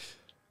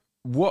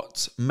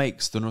 What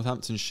makes the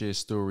Northamptonshire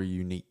story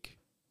unique?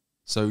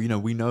 So,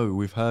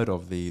 we've heard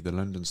of the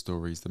London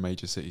stories, the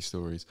major city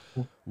stories.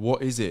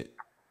 What is it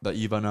that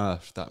you've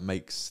unearthed that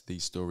makes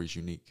these stories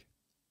unique?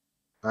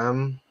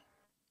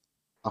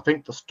 I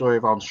think the story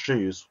of our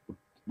shoes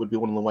would be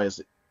one of the ways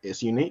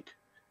it's unique.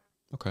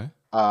 Okay.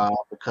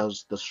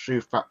 Because the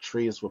shoe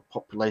factories were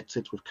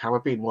populated with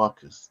Caribbean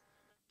workers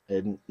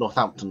in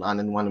Northampton and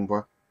in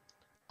Wellingborough,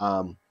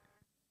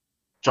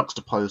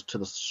 juxtaposed to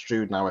the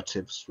shoe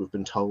narratives we've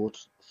been told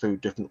through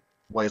different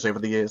ways over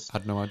the years.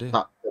 Had no idea.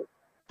 That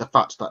the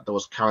fact that there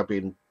was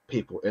Caribbean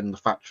people in the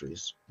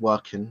factories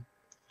working,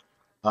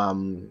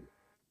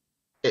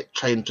 it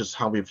changes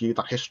how we view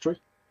that history.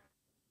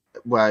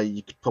 Where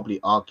you could probably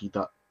argue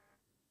that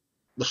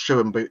the shoe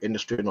and boot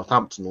industry in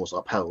Northampton was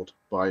upheld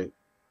by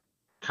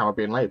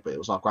Caribbean labour. It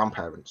was our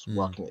grandparents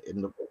working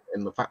in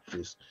the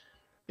factories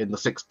in the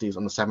 60s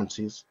and the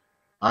 70s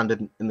and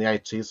in the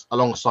 80s,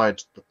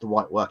 alongside the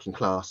white working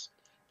class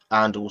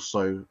and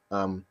also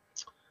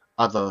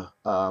other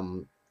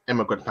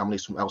immigrant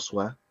families from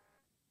elsewhere.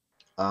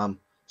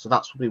 So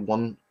that's probably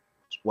one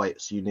way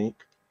it's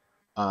unique.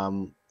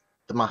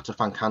 The Mata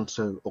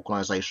Fancanto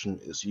organisation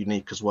is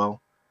unique as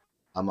well.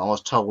 I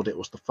was told it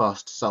was the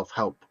first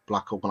self-help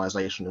black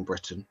organisation in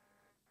Britain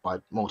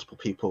by multiple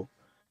people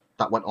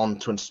that went on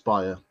to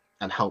inspire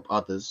and help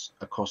others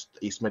across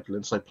the East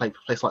Midlands. So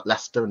places like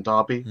Leicester and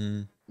Derby.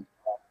 Mm.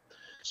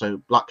 So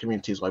black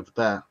communities over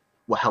there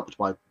were helped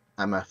by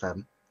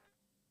MFM.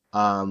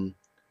 And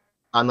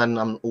then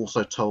I'm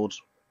also told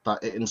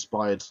that it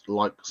inspired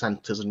like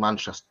centres in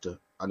Manchester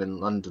and in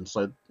London.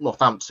 So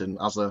Northampton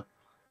as a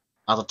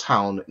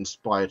town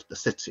inspired the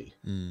city,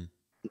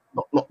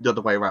 not the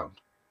other way around,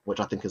 which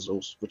I think is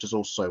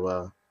also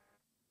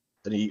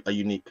a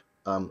unique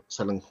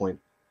selling point.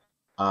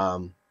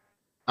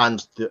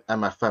 And the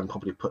MFM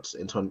probably puts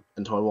it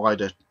into a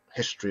wider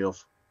history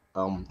of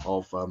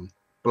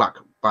black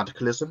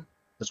radicalism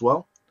as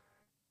well,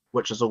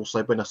 which has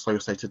also been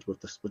associated with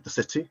the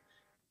city.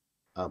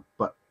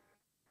 But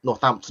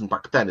Northampton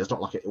back then is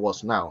not like it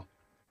was now.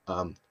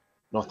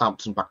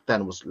 Northampton back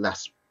then was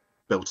less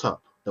built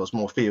up. There was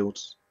more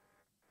fields.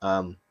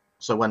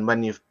 So when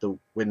many of the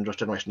Windrush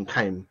generation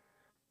came,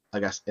 I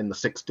guess in the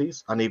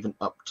 60s and even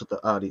up to the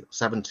early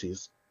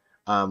 70s,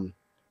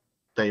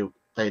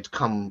 they'd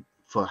come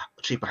for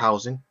cheaper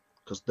housing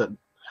because the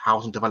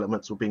housing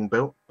developments were being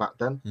built back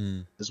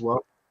then as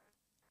well.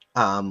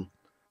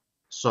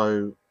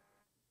 So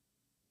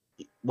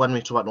when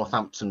we talk about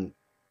Northampton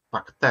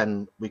back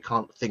then, we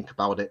can't think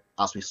about it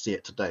as we see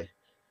it today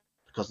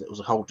because it was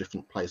a whole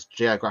different place.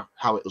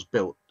 How it was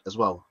built as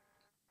well,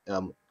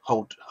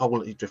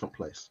 wholly different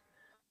place.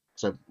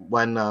 So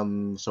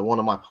when so one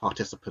of my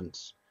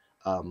participants,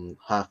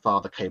 her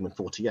father came in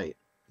 48,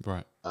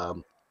 right,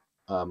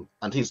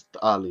 and he's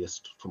the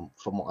earliest from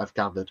what I've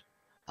gathered.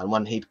 And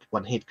when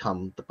he'd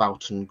come, the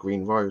Boughton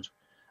Green Road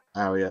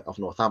area of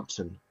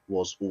Northampton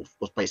was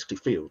basically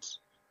fields.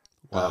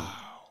 wow,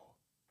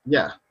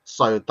 yeah.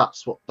 So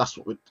that's what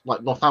we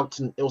like.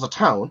 Northampton, it was a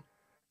town,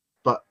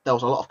 but there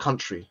was a lot of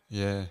country.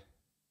 Yeah,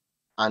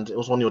 and it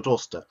was on your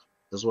doorstep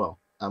as well.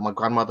 And my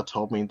grandmother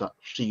told me that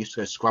she used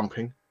to go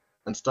scrumping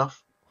and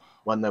stuff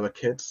when they were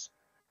kids,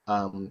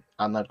 and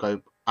they'd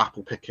go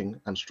apple picking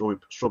and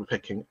strawberry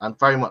picking, and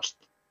very much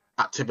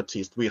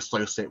activities we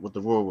associate with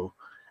the rural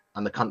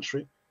and the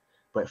country.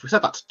 But if we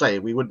said that today,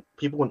 they wouldn't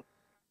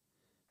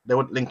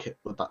link it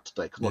with that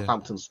today because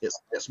Northampton's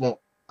it's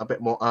a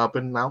bit more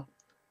urban now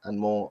and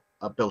more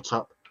built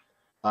up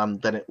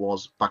than it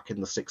was back in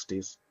the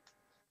 60s.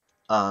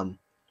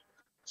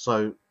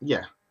 So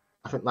yeah,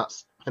 I think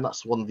that's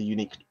one of the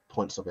unique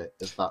points of it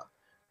is that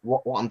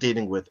what I'm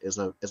dealing with is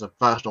a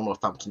version of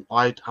Northampton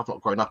I have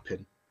not grown up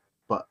in,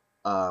 but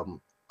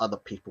other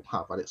people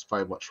have, and it's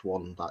very much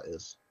one that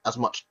is as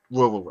much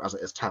rural as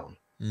it is town.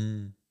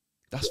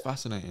 That's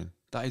fascinating.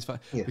 That is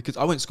because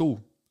I went to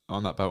school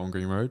on that Belt on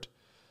Green Road.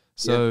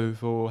 So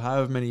for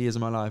however many years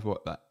of my life,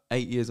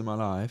 8 years of my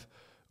life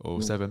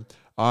or 7,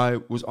 I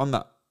was on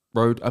that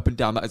road up and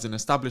down. That is an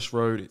established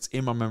road. It's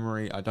in my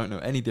memory. I don't know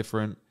any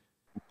different.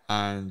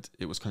 And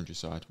it was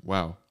countryside.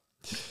 Wow.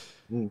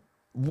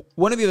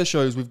 One of the other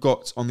shows we've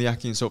got on the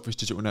Aki and Saltfish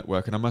Digital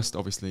Network, and I must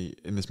obviously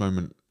in this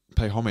moment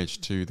pay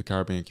homage to the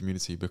Caribbean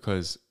community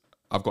because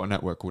I've got a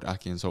network called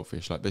Aki and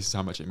Saltfish. Like, this is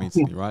how much it means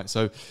to me, right?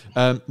 So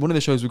one of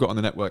the shows we've got on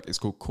the network is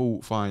called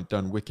Cool, Fine,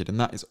 Done, Wicked, and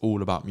that is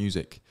all about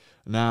music.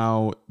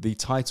 Now, the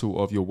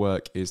title of your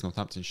work is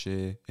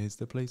Northamptonshire is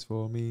the place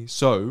for me.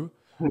 So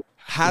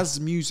has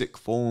music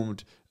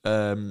formed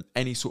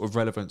any sort of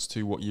relevance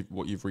to what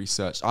you've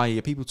researched? I.e.,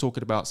 are people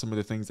talking about some of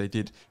the things they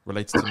did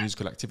related to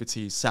musical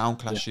activities, sound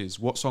clashes?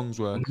 What songs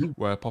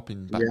were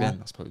popping back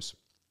then, I suppose?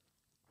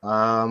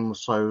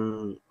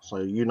 So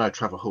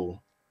Trevor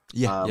Hall.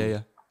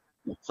 Yeah.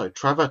 So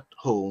Trevor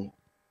Hall.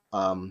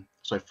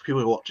 So for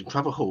people who are watching,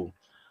 Trevor Hall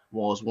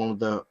was one of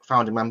the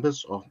founding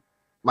members of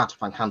Matter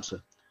Van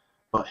Canter,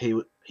 but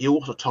he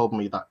also told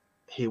me that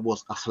he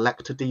was a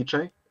selector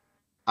DJ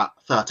at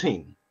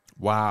 13 as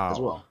Wow.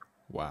 well.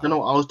 I don't know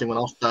Wow. what I was doing when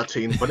I was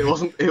 13, but it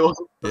wasn't Yeah.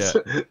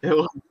 it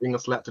wasn't being a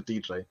selector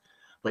DJ.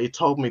 But he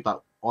told me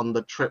that on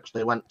the trips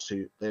they went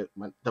to, there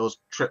was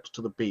trips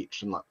to the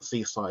beach and like the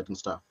seaside and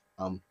stuff,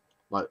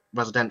 like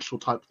residential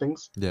type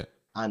things. Yeah.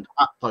 And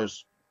at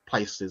those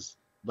places,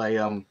 they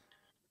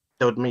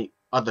would meet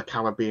other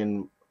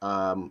Caribbean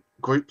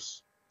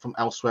groups from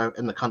elsewhere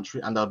in the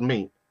country, and they'd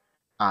meet,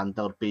 and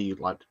there'd be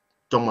like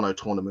domino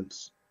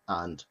tournaments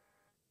and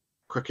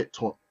cricket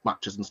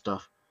matches and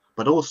stuff.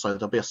 But also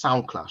there'd be a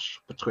sound clash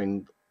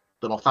between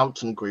the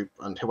Northampton group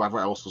and whoever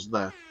else was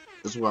there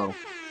as well.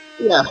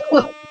 Yeah,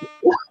 well,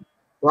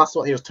 that's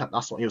what he was.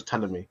 That's what he was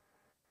telling me.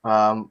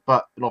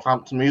 But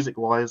Northampton,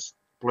 music-wise,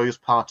 blues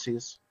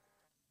parties.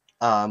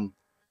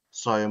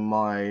 So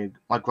my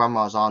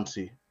grandma's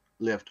auntie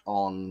lived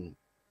on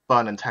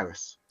Vernon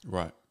Terrace,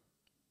 Right.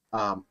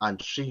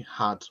 and she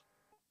had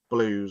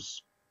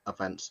blues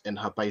events in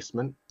her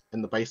basement.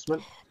 In the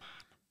basement,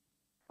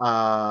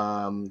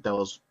 there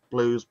was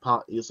blues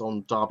parties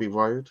on Derby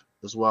Road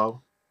as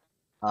well.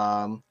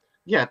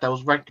 Yeah, there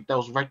was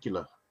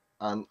regular,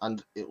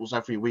 and it was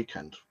every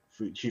weekend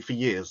for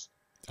years.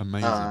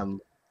 Amazing.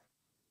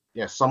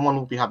 Yeah, someone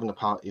will be having a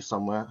party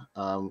somewhere.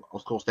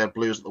 Of course, there are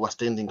blues at the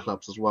West Indian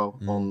clubs as well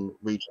on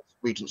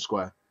Regent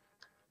Square.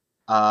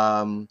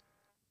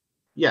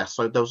 Yeah,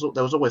 so there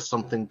was always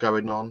something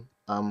going on.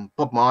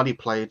 Bob Marley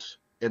played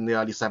in the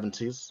early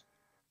 70s.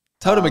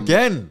 Tell them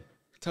again.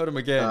 Tell them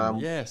again. Um,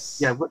 Yes.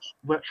 Yeah,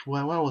 where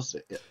was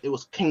it? It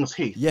was King's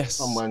Heath. Yes.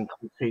 Somewhere in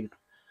King's Heath.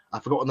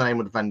 I've forgotten the name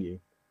of the venue.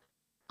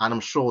 And I'm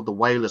sure the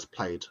Wailers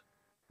played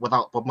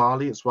without Bob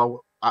Marley as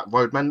well at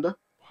Roadmender.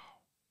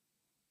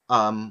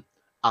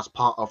 As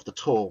part of the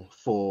tour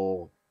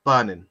for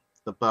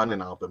the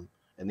Burning album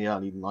in the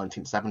early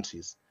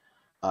 1970s.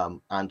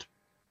 And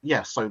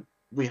yeah, so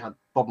we had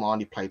Bob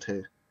Marley played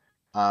here.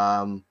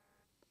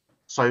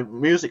 So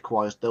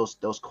music-wise, there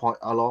was quite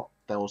a lot.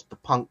 There was the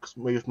punk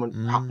movement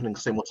happening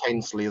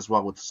simultaneously as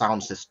well with the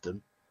sound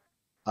system.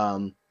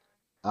 And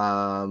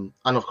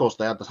of course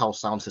they had the whole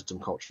sound system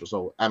culture as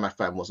well.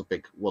 MFM was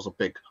a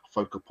big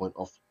focal point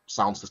of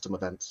sound system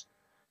events,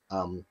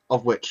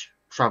 of which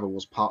Trevor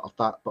was part of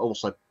that, but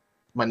also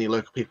many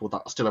local people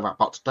that are still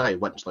about today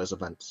went to those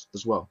events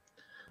as well.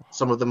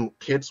 Some of them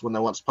kids when they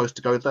weren't supposed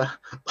to go there.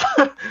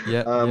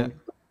 Yeah.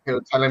 They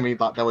were telling me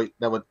that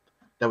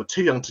they were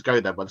too young to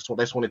go there, but they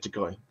just wanted to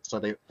go, so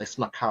they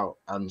snuck out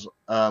and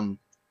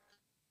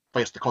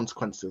faced the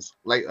consequences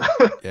later.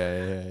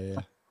 Yeah.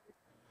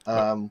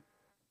 Um,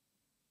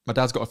 My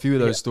dad's got a few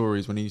of those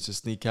stories when he used to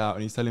sneak out,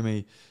 and he's telling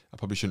me, I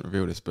probably shouldn't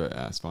reveal this, but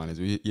that's fine. It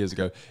was years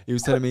ago. He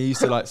was telling me he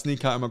used to like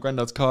sneak out in my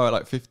granddad's car at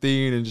like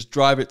 15 and just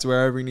drive it to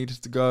wherever he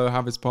needed to go,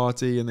 have his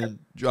party, and then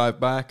drive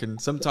back. And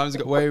sometimes he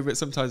got away with it,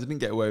 sometimes he didn't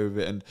get away with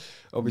it. And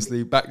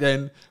obviously back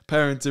then,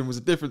 parenting was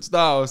a different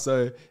style,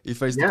 so he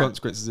faced the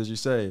consequences, as you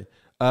say.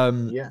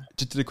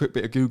 Just did a quick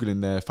bit of Googling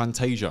there.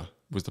 Fantasia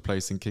was the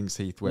place in King's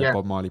Heath where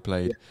Bob Marley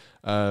played.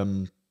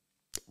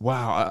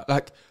 Wow.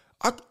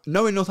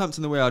 Knowing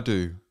Northampton the way I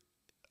do,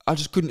 I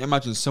just couldn't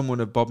imagine someone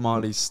of Bob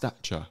Marley's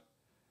stature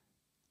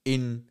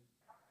in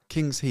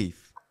King's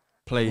Heath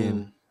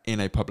playing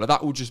in a pub. Like,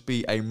 that would just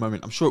be a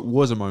moment. I'm sure it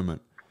was a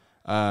moment.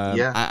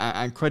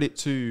 And credit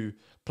to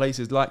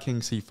places like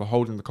King's Heath for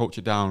holding the culture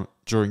down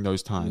during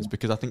those times,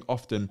 because I think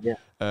often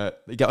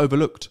they get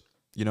overlooked,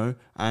 you know,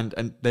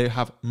 and they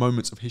have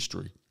moments of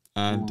history.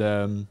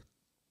 And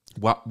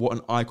what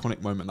an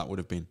iconic moment that would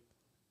have been.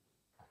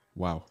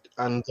 Wow.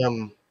 And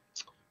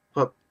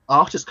but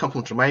artists come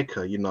from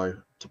Jamaica, you know,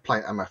 to play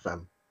at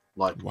MFM.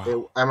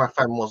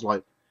 MFM was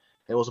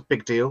it was a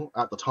big deal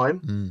at the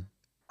time.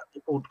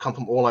 People would come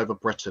from all over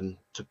Britain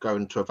to go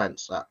into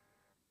events at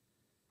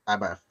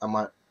MF.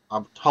 And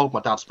I've told my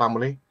dad's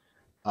family.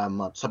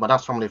 So my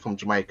dad's family from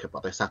Jamaica,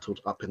 but they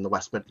settled up in the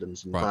West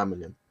Midlands in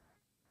Birmingham.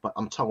 But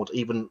I'm told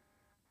even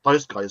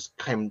those guys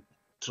came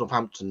to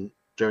Northampton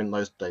during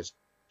those days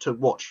to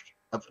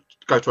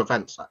go to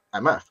events at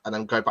MF and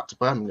then go back to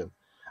Birmingham.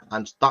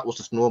 And that was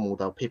just normal.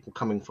 There were people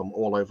coming from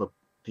all over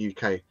the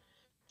UK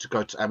to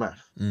go to MF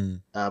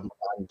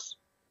and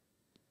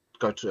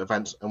go to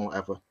events and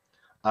whatever.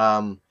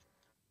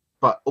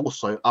 But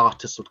also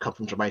artists would come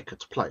from Jamaica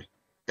to play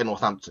in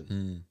Northampton.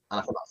 And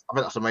I think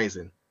that's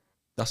amazing.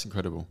 That's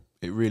incredible.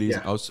 It really is.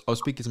 I was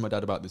speaking to my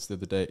dad about this the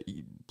other day,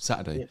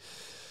 Saturday,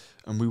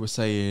 and we were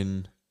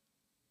saying,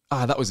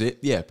 that was it.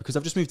 Yeah, because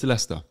I've just moved to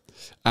Leicester.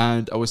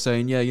 And I was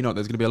saying, there's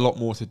going to be a lot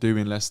more to do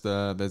in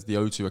Leicester. There's the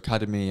O2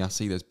 Academy. I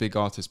see there's big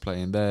artists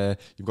playing there.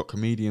 You've got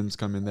comedians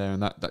coming there,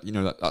 and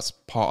that's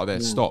part of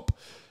their stop.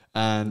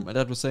 And my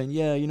dad was saying,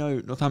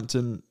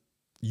 Northampton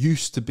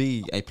used to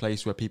be a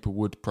place where people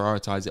would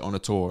prioritize it on a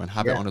tour and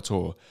have it on a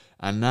tour.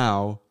 And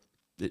now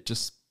it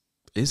just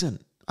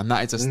isn't. And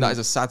that is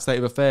a sad state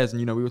of affairs.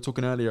 And, we were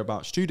talking earlier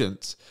about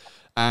students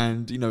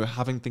and,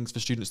 having things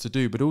for students to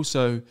do, but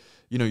also,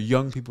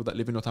 young people that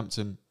live in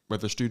Northampton,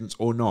 whether students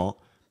or not,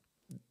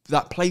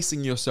 that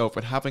placing yourself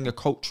and having a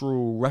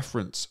cultural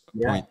reference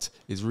point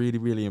is really,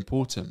 really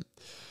important.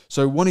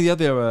 So one of the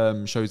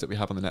other shows that we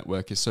have on the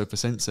network is Sofa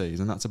Senseis,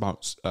 and that's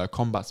about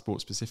combat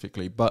sport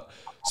specifically, but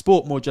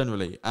sport more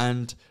generally.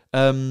 And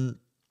I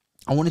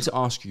wanted to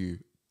ask you,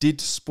 did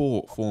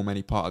sport form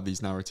any part of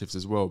these narratives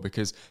as well?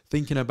 Because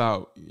thinking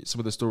about some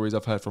of the stories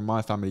I've heard from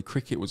my family,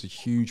 cricket was a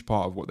huge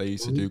part of what they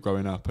used to do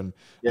growing up. And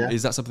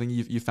is that something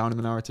you found in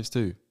the narratives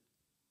too?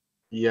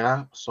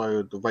 Yeah,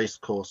 so the race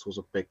course was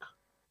a big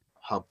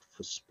hub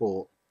for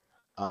sport.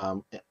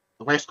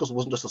 The race course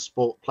wasn't just a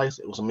sport place;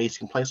 it was a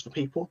meeting place for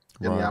people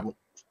in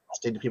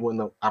the people in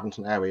the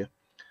Abington area.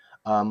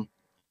 And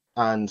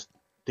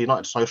the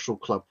United Social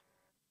Club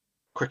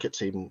cricket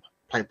team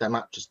played their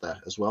matches there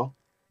as well.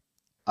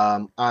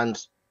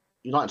 And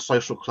United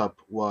Social Club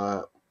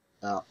were,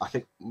 I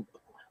think,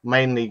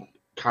 mainly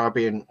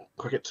Caribbean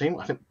cricket team.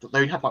 I think they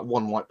only had like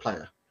one white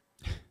player.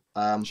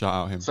 Shout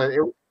out him. So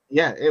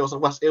it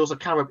was a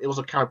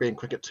Caribbean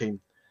cricket team,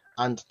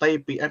 and they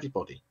beat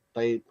everybody.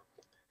 They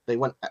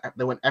went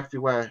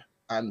everywhere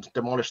and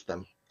demolished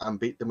them and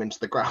beat them into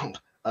the ground.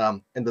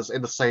 In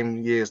the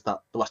same years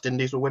that the West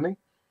Indies were winning,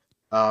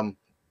 so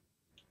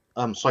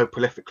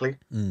prolifically.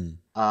 And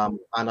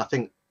I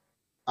think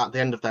at the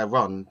end of their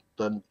run,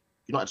 the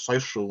United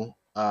Social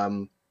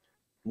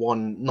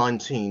won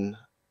 19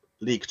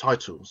 league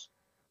titles.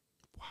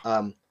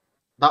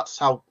 That's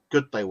how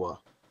good they were.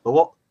 But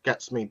what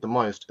gets me the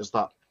most is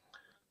that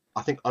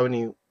I think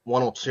only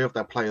one or two of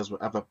their players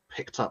were ever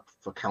picked up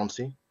for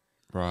county.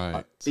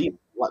 Right.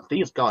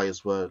 These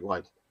guys were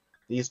like,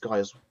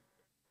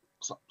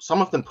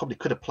 some of them probably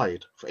could have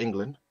played for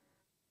England,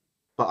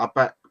 but I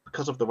bet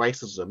because of the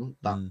racism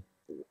that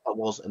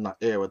was in that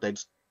era, they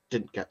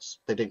didn't get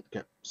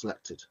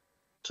selected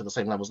to the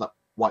same levels that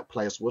white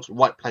players would.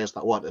 White players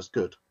that weren't as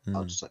good,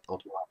 I'd say,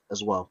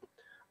 as well.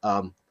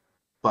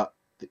 But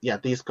yeah,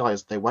 these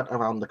guys, they went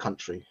around the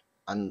country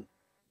and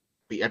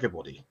beat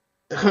everybody,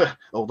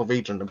 or the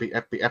region, and beat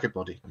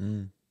everybody.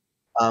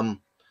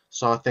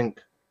 So I think,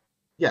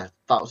 yeah,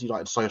 that was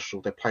United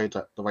Social. They played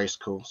at the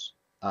racecourse,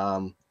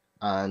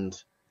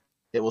 and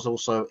it was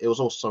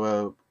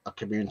also a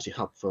community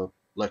hub for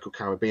local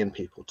Caribbean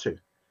people too.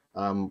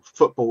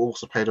 Football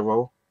also played a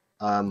role.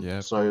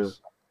 So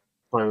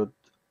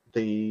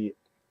the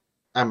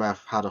MF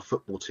had a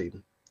football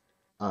team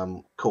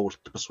called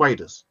the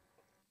Persuaders.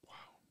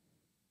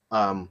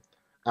 And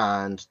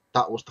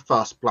that was the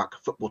first black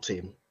football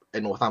team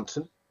in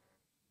Northampton.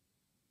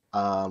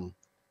 And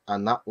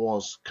that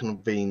was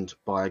convened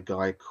by a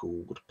guy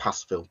called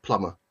Passville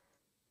Plummer.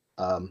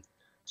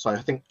 So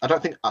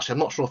I'm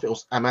not sure if it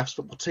was MF's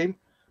football team,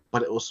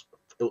 but a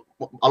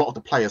lot of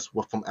the players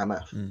were from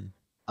MF.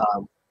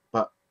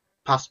 But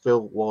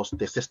Passville was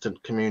the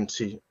assistant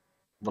community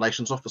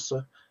relations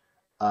officer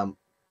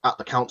at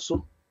the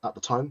council at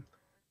the time,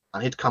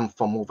 and he'd come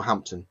from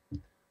Wolverhampton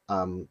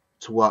to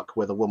work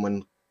with a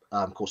woman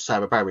called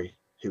Sarah Berry,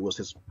 who was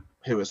his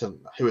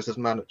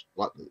manager.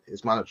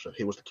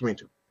 He was the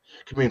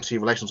community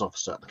relations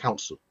officer at the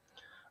council.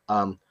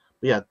 But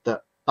yeah,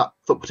 that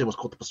football team was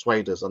called the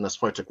Persuaders, and there's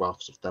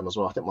photographs of them as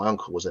well. I think my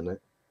uncle was in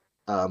it.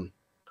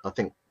 I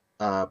think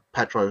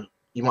Pedro,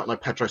 you might know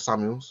Pedro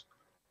Samuels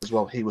as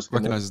well. He was.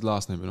 Recognise his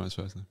last name, but not his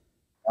first name.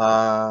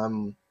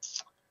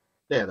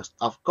 Yeah,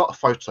 I've got a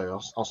photo.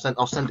 I'll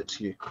send it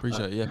to you.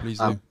 Appreciate it. Yeah, please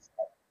do.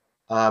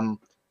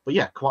 But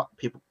yeah, quite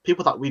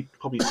people that we've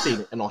probably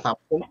seen in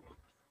Northampton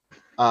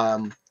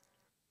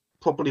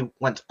probably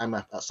went to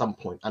MF at some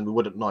point, and we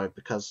wouldn't know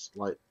because,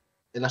 like,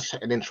 unless you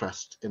take an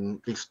interest in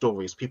these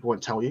stories, people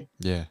won't tell you.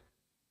 Yeah,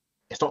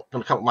 it's not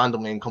going to come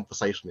randomly in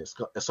conversation. It's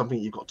something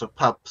you've got to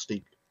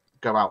purposely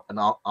go out and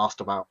ask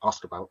about,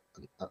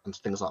 and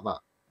things like that.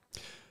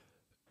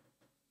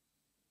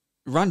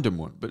 Random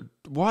one, but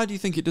why do you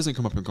think it doesn't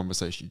come up in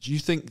conversation? Do you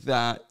think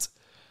that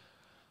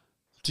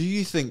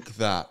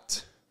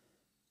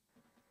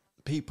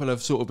people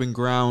have sort of been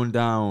ground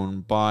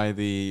down by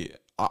the?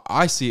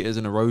 I see it as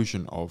an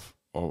erosion of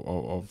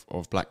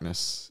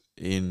blackness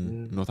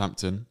in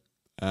Northampton,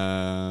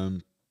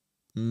 because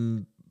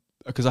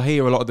I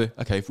hear a lot of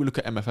if we look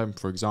at MFM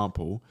for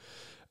example,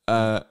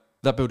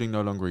 that building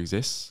no longer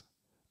exists.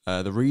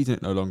 The reason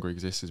it no longer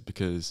exists is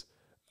because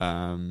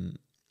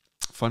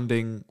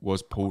funding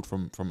was pulled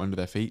from under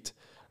their feet,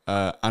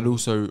 and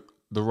also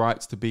the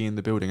rights to be in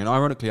the building. And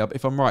ironically,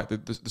 if I'm right,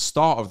 the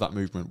start of that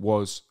movement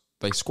was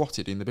they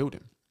squatted in the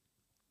building.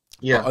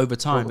 Yeah. But over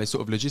time, they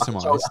sort of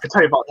legitimized. I can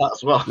tell you about that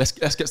as well. Let's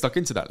get stuck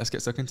into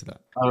that.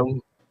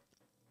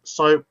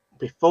 So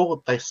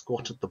before they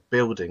squatted the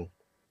building,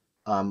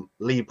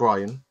 Lee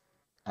Bryan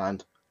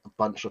and a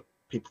bunch of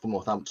people from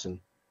Northampton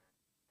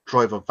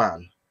drove a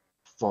van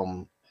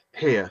from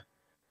here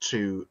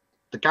to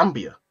the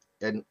Gambia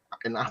in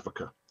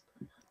Africa.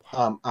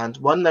 And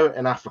when they were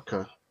in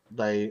Africa,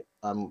 they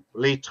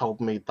Lee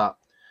told me that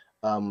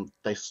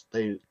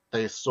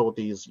they saw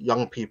these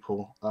young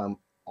people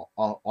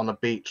on a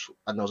beach,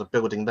 and there was a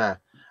building there,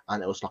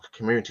 and it was like a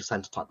community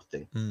center type of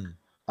thing.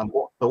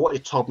 But what he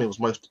told me was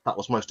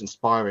most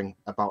inspiring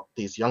about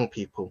these young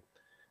people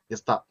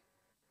is that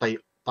they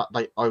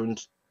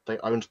owned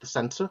the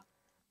centre,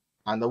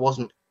 and there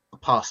wasn't a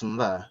person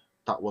there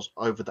that was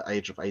over the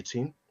age of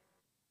 18.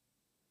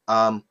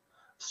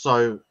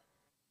 So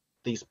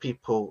these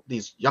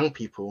young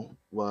people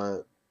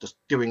were just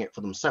doing it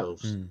for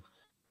themselves.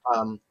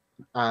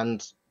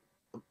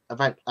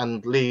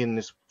 And Lee and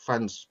his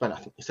friends spent, I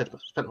think he said,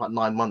 spent about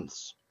 9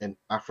 months in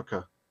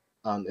Africa,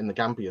 in the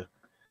Gambia.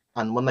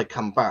 And when they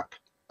come back,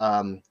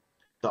 the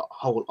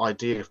whole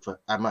idea for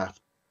MF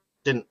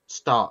didn't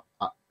start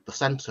at the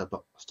centre,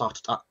 but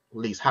started at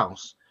Lee's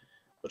house,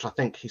 which I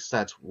think he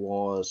said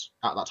was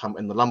at that time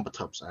in the Lumber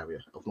Tubs area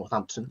of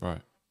Northampton.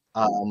 Right.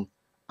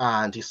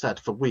 And he said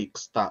for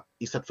weeks that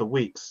his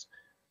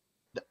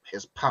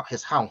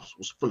house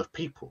was full of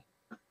people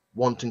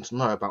wanting to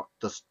know about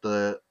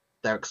their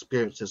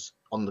experiences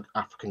on the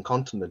African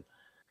continent.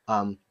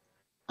 And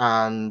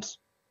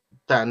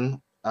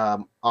then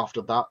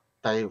after that,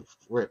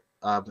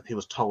 he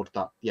was told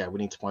that we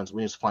need to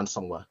find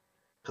somewhere,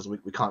 because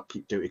we can't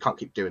keep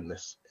doing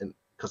this,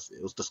 because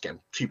it was just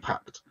getting too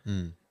packed.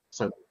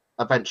 So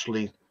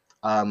eventually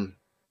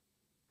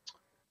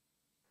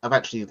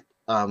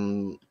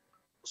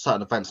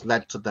certain events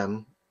led to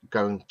them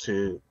going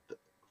to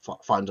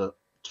find a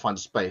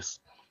space,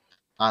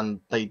 and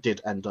they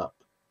did end up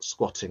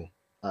squatting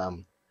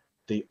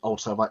the old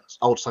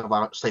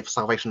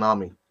Salvation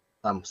Army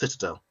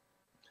citadel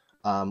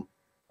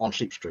on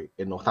Sheep Street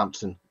in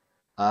Northampton,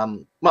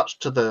 much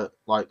to the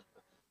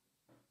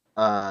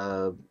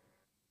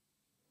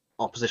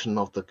opposition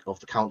of the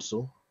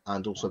council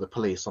and also the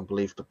police. I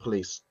believe the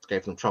police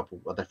gave them trouble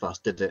when they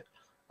first did it.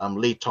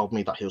 Lee told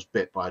me that he was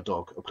bit by a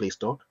police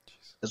dog,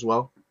 as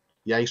well.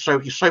 Yeah, he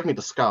showed me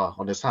the scar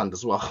on his hand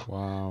as well.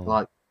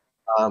 Wow.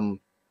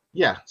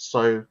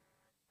 So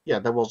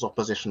there was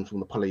opposition from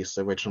the police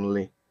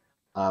originally,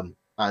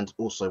 and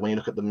also when you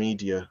look at the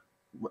media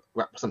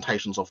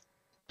representations of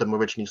them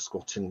originally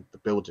squatting the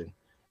building,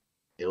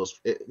 it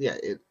was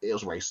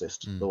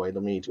racist, the way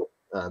the media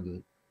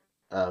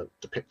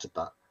depicted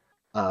that.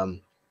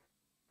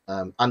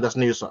 And there's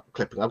news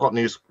clipping. I've got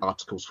news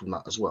articles from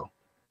that as well.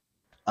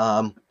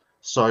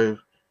 So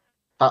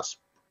that's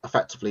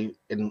effectively,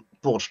 in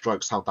broad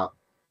strokes, how that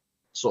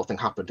sort of thing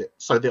happened.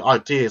 So the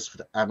ideas for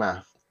the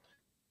MF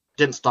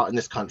didn't start in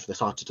this country; they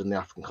started in the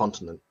African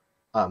continent.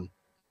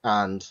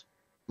 And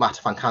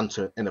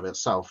Matafankanta in of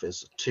itself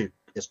is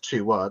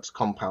two words,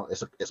 compound.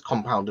 It's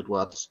compounded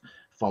words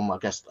from, I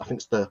think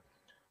it's the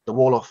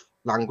Wolof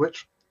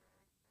language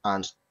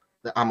and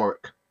the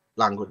Amharic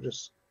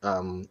languages.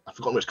 I've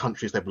forgotten which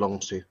countries they belong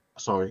to.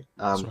 Sorry.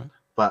 That's right.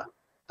 But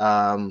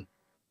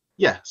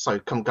so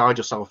come guide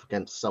yourself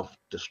against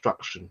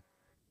self-destruction.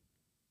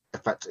 In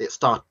fact,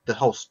 the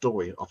whole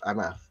story of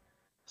MF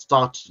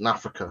started in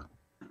Africa,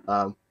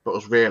 but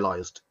was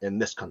realised in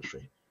this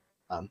country.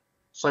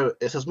 So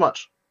it's as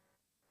much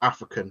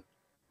African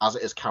as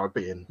it is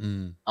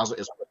Caribbean, as it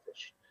is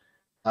British.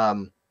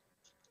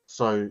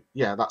 So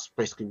that's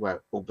basically where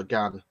it all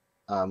began.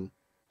 And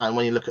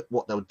when you look at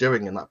what they were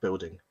doing in that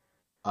building,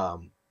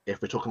 if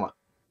we're talking about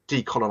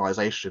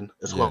decolonization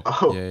as well,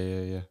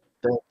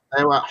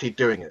 they were actually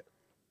doing it.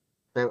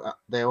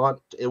 They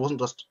weren't. It wasn't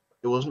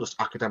just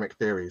academic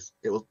theories.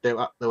 They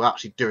were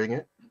actually doing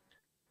it,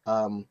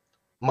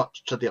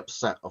 much to the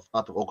upset of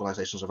other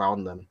organisations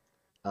around them,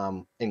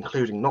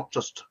 including not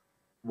just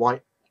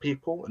white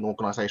people and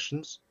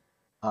organisations,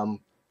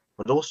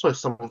 but also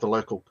some of the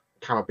local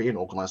Caribbean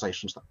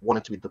organisations that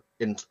wanted to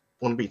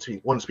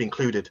be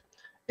included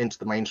into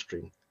the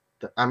mainstream.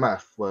 The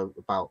MF were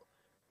about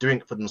doing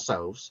it for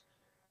themselves,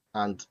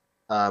 and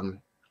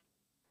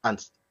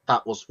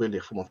that was really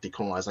a form of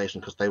decolonisation,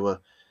 because they were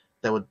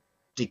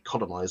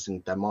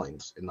decolonising their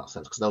minds in that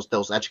sense, because there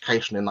was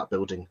education in that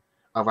building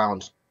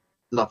around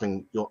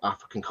loving your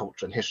African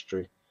culture and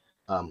history,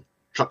 in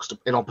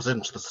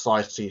opposition to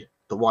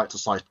the white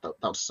society that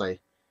would say,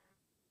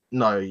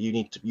 no, you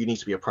need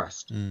to be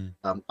oppressed, and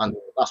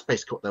that's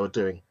basically what they were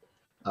doing,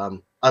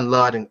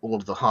 unlearning all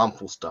of the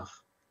harmful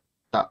stuff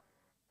that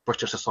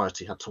British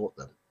society had taught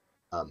them.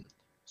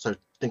 So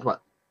think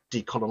about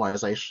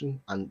decolonisation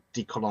and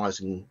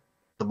decolonising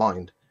the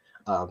mind.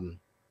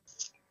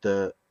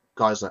 The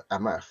guys at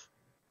MF,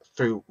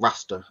 through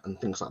Rasta and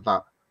things like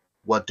that,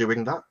 were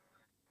doing that.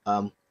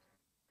 And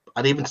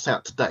even to say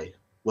that today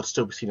would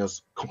still be seen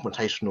as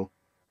confrontational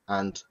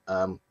and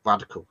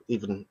radical,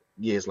 even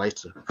years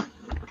later.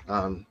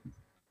 But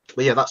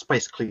that's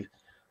basically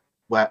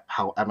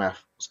how MF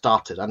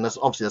started, and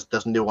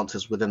there's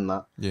nuances within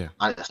that. Yeah,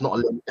 and it's not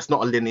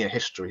a linear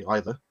history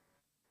either.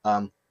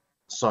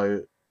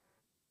 So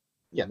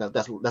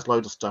there's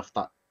loads of stuff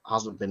that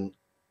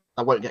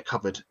won't get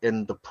covered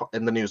in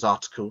the news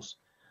articles,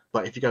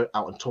 but if you go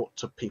out and talk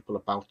to people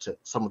about it,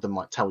 some of them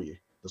might tell you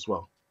as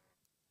well.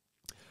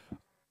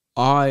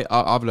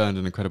 I've learned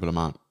an incredible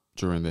amount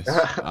during this,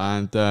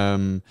 and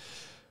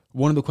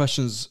one of the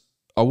questions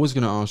I was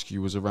going to ask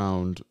you was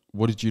around,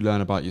 what did you learn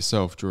about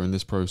yourself during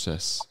this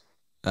process?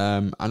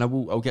 And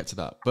I'll get to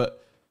that,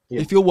 but Yeah.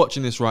 If you're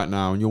watching this right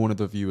now and you're one of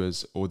the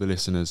viewers or the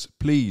listeners,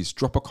 please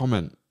drop a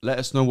comment. Let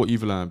us know what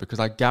you've learned, because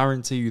I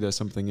guarantee you there's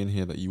something in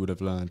here that you would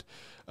have learned.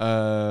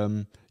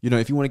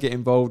 If you want to get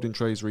involved in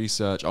Tré's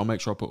research, I'll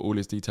make sure I put all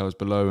his details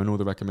below and all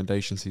the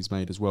recommendations he's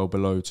made as well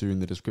below too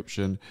in the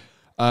description.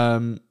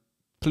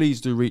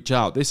 Please do reach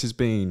out. This has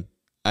been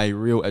a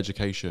real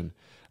education,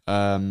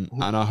 and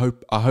I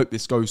hope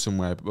this goes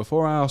somewhere. But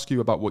before I ask you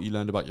about what you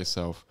learned about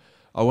yourself,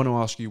 I want to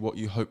ask you what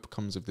you hope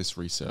comes of this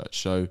research.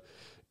 So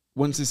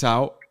once it's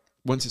out,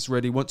 once it's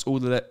ready, once all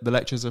the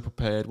lectures are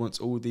prepared, once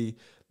all the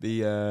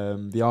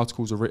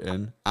articles are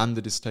written and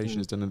the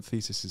dissertation is done and the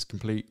thesis is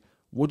complete,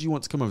 what do you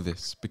want to come of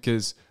this?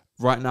 Because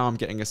right now I'm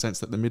getting a sense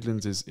that the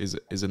Midlands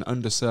is an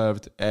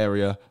underserved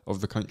area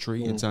of the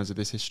country in terms of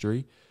this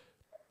history.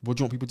 What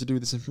do you want people to do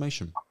with this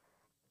information?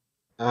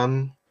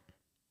 I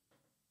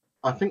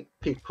think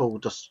people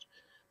just...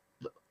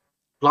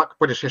 Black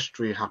British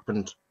history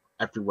happened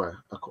everywhere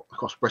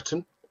across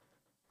Britain,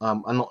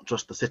 and not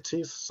just the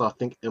cities. So I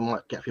think it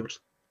might get people to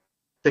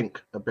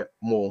think a bit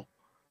more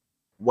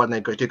when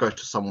they do go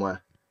to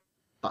somewhere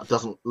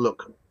that's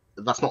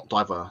not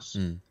diverse.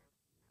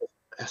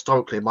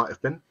 Historically, it might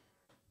have been.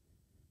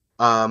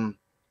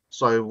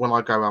 So when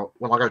I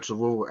go to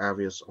rural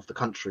areas of the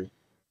country,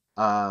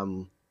 I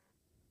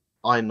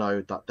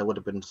know that there would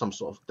have been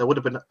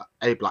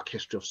a black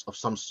history of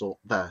some sort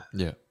there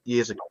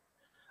years ago,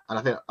 and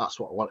I think that's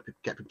what I want to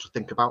get people to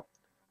think about.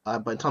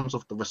 But in terms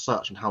of the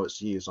research and how it's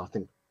used, I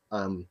think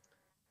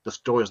the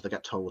stories that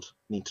get told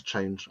need to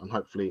change, and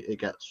hopefully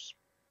it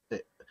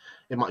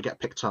might get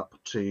picked up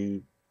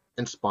to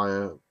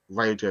inspire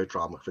radio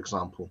drama, for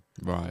example.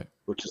 Right.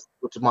 Which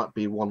might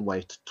be one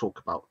way to talk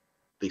about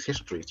these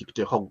histories. You could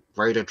do a whole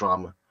radio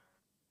drama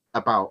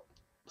about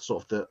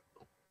sort of the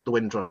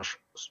Windrush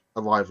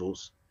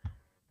arrivals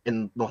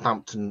in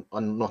Northampton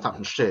and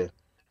Northamptonshire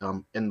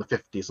in the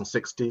 50s and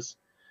 60s.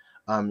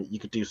 You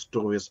could do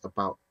stories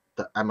about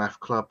the MF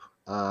Club.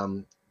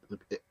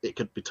 It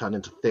could be turned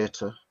into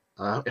theatre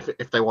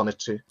if they wanted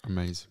to.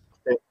 Amazing.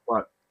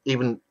 But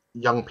even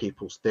young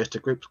people's theatre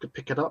groups could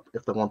pick it up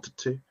if they wanted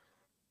to.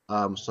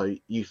 So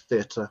youth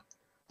theatre,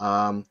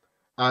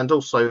 and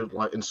also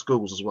like in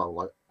schools as well.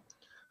 Like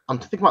I'm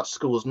thinking about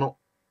schools not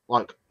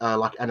like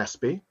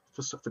NSB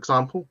for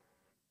example.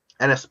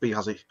 NSB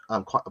has a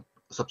quite a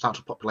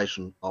substantial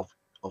population of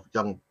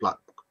young black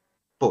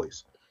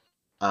boys,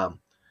 and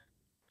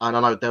I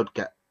know they would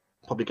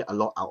probably get a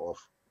lot out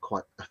of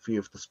quite a few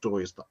of the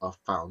stories that I've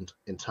found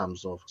in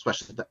terms of,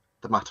 especially the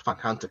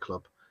Matafang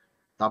Club.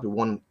 That'd be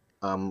one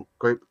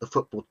group. The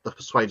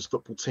Persuaders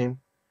football team,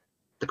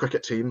 the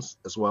cricket teams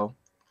as well.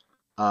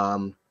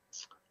 So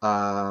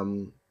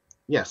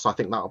I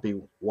think that'll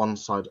be one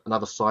side.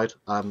 Another side,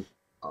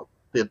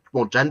 the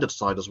more gendered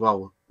side as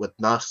well, with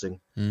nursing.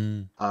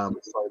 So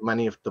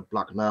many of the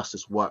black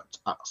nurses worked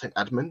at St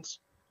Edmunds,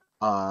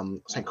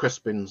 St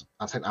Crispin's,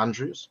 and St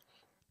Andrews.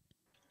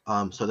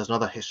 So there's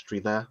another history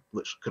there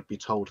which could be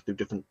told through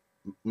different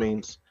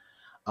means,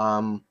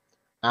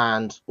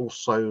 and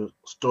also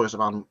stories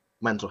around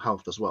mental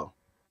health as well.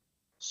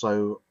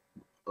 So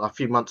a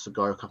few months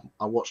ago,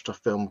 I watched a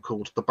film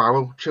called The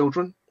Barrel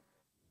Children,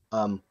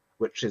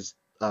 which is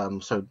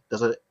so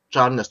there's a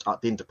journalist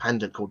at The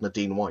Independent called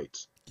Nadine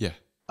White. Yeah.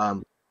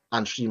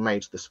 And she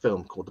made this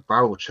film called The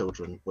Barrel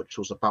Children, which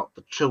was about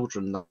the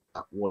children that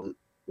were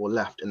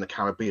left in the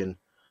Caribbean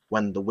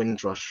when the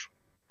Windrush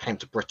came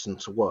to Britain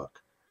to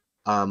work.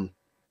 And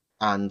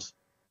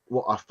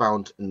what I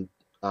found in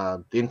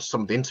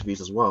some of the interviews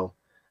as well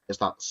is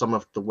that some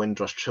of the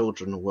Windrush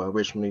children were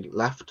originally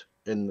left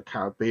in the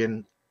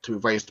Caribbean to be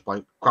raised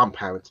by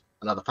grandparents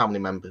and other family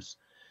members.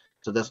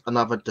 So there's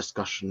another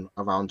discussion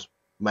around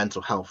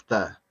mental health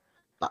there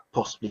that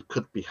possibly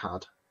could be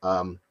had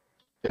in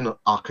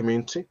our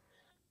community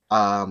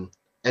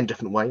in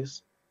different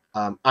ways,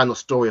 and the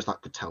stories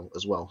that could tell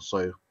as well.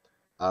 So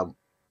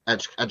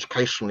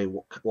educationally,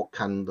 what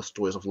can the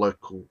stories of the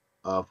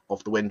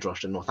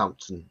Windrush in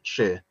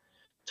Northamptonshire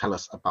tell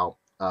us about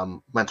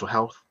mental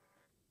health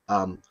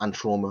and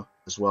trauma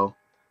as well,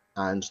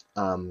 and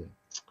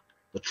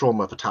the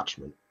trauma of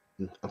attachment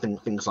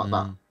and things like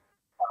that.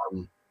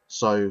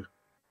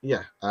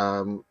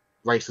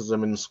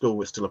 Racism in school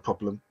is still a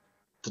problem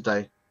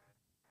today.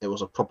 It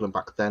was a problem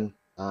back then.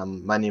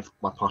 Many of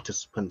my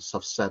participants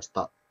have said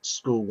that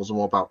school was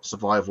more about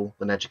survival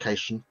than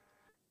education,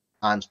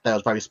 and there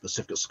was very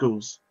specific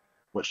schools,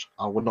 which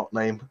I would not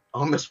name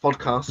on this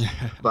podcast,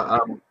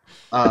 but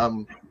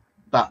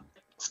that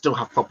still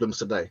have problems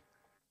today.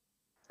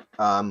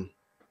 There's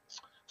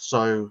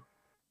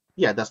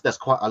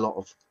quite a lot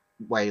of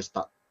ways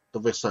that the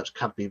research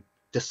can be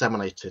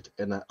disseminated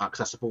in an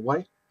accessible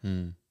way.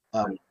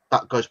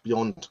 That goes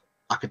beyond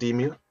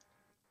academia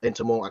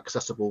into more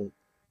accessible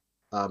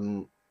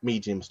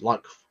mediums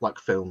like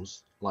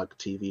films, like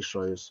TV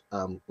shows.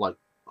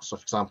 For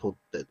example,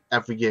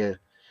 every year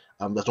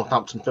there's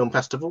Northampton Film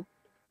Festival,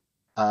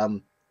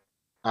 and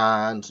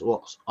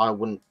what I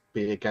wouldn't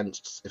be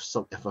against if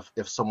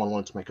someone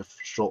wanted to make a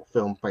short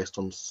film based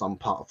on some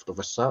part of the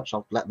research,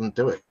 I'll let them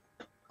do it.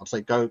 I'd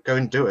say go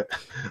and do it,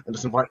 and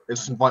just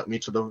invite me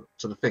to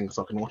the thing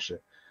so I can watch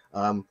it.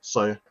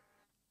 So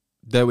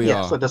there we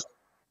are. So there's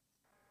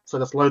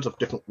loads of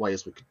different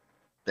ways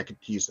they could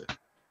use it.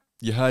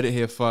 You heard it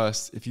here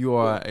first. If you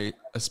are a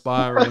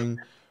aspiring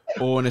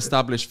or an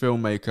established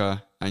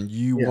filmmaker and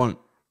you want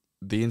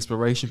the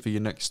inspiration for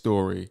your next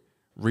story,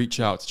 reach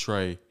out to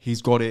Tré.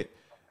 He's got it.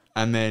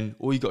 And then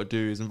all you got to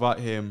do is invite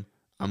him,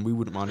 and we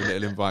wouldn't mind a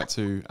little invite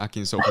to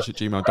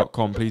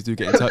akiandsaltfish@gmail.com. Please do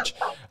get in touch.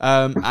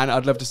 And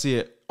I'd love to see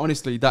it.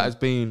 Honestly, that has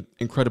been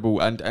incredible.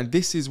 And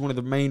this is one of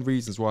the main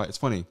reasons why it's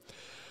funny.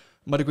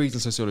 My degree's in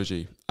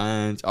sociology,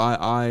 and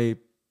I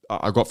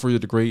got through the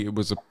degree. It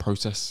was a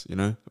process, you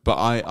know, but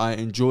I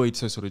enjoyed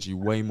sociology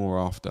way more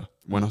after,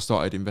 when I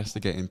started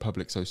investigating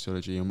public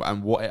sociology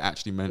and what it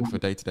actually meant for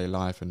day-to-day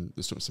life, and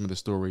some of the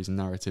stories and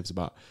narratives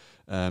about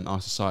our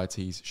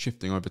societies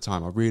shifting over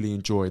time. I really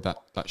enjoy that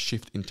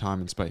shift in time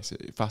and space.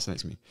 It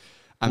fascinates me.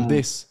 And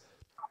this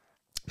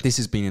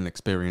has been an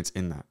experience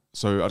in that.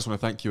 So I just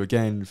want to thank you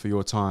again for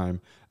your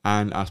time.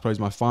 And I suppose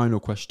my final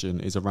question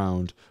is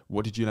around,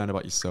 what did you learn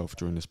about yourself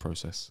during this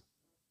process?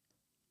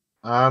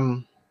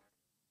 I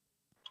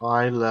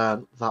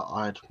learned that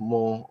I had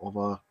more of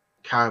a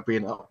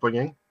Caribbean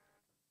upbringing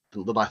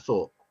than I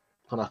thought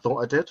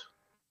I did.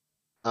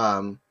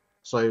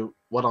 So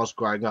when I was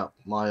growing up,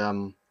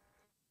 my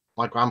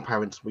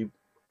grandparents,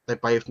 they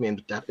bathed me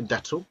in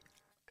Dettol,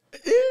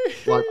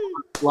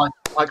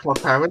 like my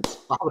parents.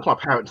 I was my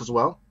parents as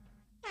well.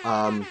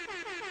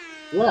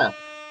 Yeah.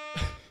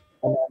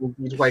 And then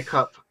you'd wake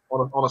up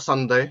on a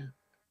Sunday,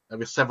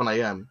 every 7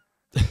 a.m.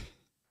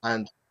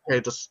 and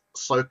hear just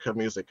soca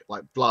music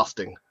like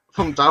blasting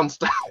from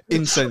downstairs.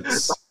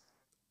 Incense.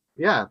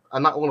 Yeah,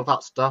 and all of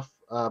that stuff,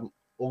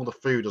 all the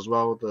food as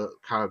well, the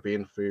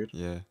Caribbean food.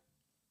 Yeah.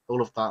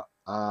 All of that,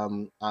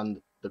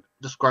 and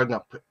just growing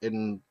up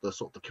in the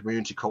sort of the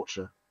community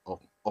culture of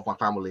my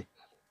family,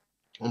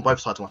 on both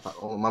sides of my family,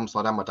 on my mum's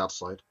side and my dad's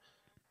side,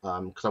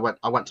 because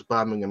I went to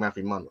Birmingham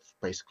every month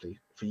basically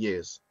for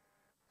years,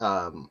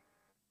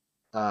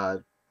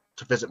 to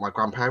visit my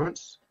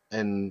grandparents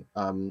in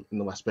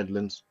the West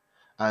Midlands,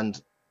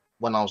 and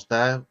when I was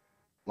there,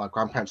 my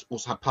grandparents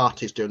also had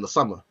parties during the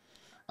summer,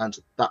 and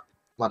that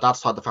my dad's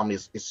side of the family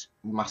is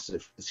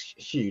massive, it's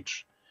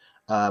huge,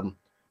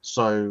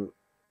 so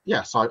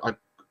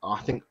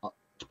I think,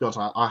 to be honest,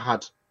 I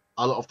had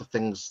a lot of the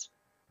things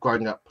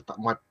growing up that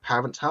my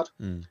parents had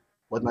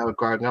when they were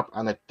growing up,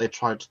 and they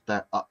tried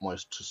their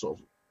utmost to sort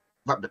of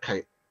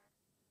replicate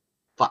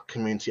that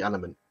community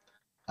element,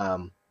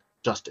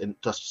 just in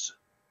this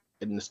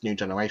new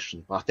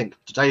generation. But I think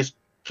today's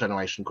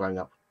generation growing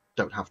up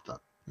don't have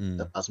that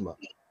as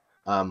much.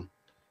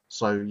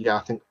 So yeah, I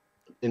think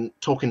in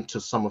talking to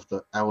some of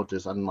the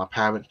elders and my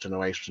parents'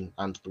 generation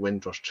and the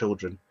Windrush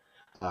children,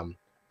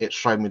 it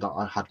showed me that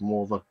I had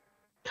more of a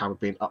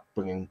Caribbean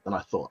upbringing than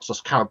I thought. So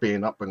it's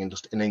Caribbean upbringing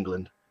just in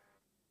England,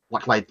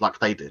 like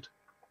they did.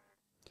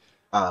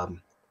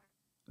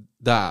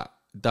 That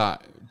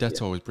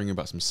Dettol is bringing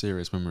back some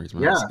serious memories,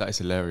 man. Yeah. That is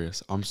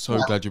hilarious. I'm so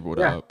glad you brought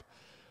that up.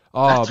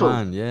 Oh Dettol.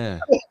 Man, yeah.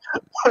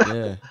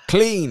 Yeah,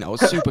 clean. I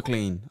was super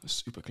clean.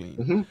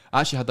 Mm-hmm.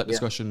 I actually had that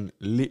discussion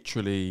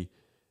literally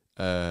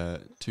 2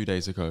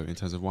 days ago in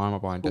terms of why am I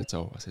buying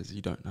Dettol. I says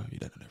you don't know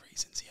the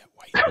reasons yet.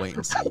 Wait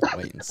and see.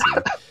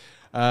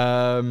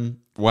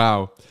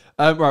 Wow.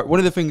 Right. One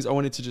of the things I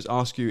wanted to just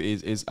ask you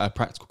is a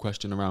practical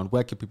question around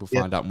where can people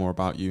find out more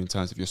about you in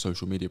terms of your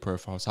social media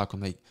profiles? How can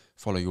they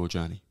follow your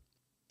journey?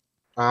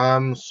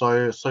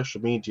 So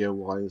social media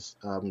wise,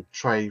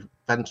 Tré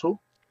Ventour.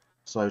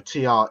 So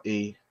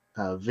TRE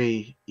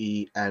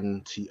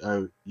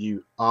VENTOUR.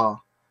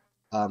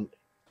 On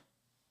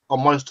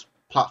most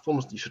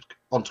platforms, you should,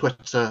 on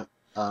Twitter,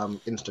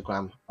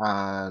 Instagram,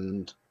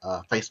 and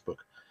Facebook.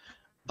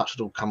 That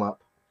should all come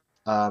up.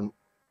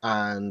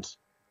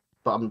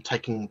 But I'm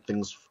taking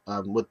things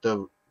with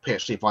the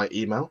PhD via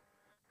email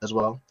as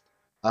well.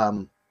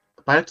 But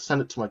I had to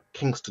send it to my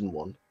Kingston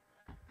one,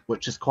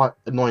 which is quite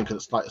annoying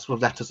because it's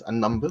with letters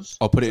and numbers.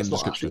 I'll put it in the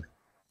description.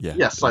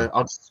 Yeah. So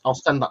I'll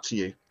send that to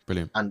you.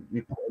 Brilliant. And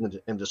you put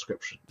it in the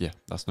description. Yeah,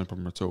 that's no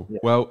problem at all. Yeah.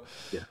 Well,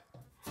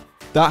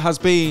 that has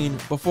been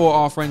Before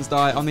Our Friends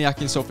Die on the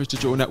Aki and Saltfish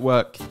Digital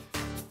Network.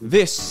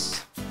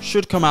 This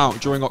should come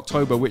out during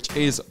October, which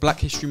is Black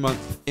History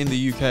Month in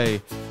the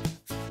UK.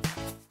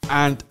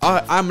 And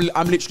I'm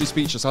literally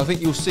speechless. I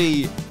think you'll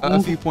see at a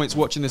few points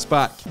watching this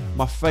back,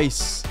 my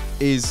face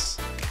is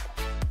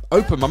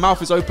open. My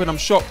mouth is open. I'm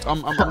shocked.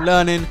 I'm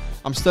learning.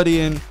 I'm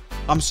studying.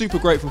 I'm super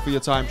grateful for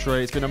your time,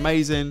 Tré. It's been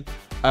amazing.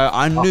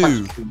 I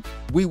knew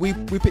we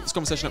picked this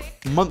conversation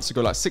up months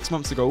ago, like 6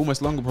 months ago,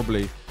 almost longer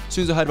probably. As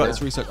soon as I heard about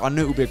this research, I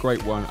knew it would be a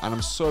great one, and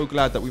I'm so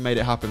glad that we made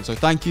it happen. So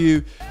thank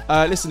you.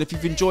 Listen, if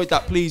you've enjoyed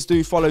that, please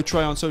do follow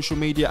Tré on social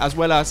media, as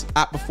well as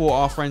at Before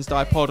Our Friends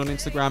Die Pod on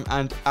Instagram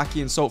and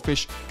Aki and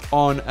Saltfish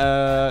on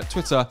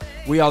Twitter.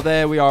 We are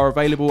there, we are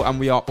available, and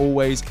we are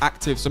always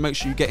active. So make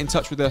sure you get in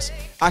touch with us.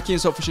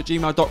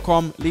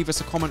 akiandsaltfish@gmail.com. Leave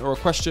us a comment or a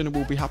question, and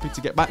we'll be happy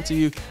to get back to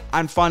you.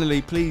 And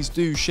finally, please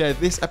do share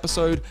this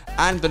episode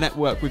and the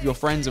network network with your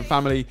friends and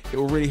family. It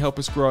will really help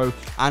us grow,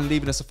 and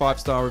leaving us a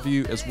 5-star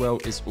review as well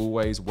is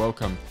always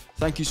welcome.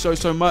 Thank you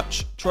so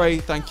much.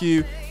 Tré, thank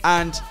you,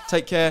 and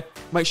take care.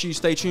 Make sure you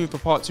stay tuned for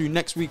part 2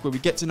 next week, where we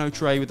get to know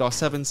Tré with our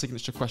 7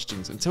 signature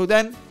questions. Until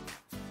then,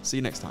 see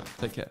you next time.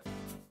 Take care.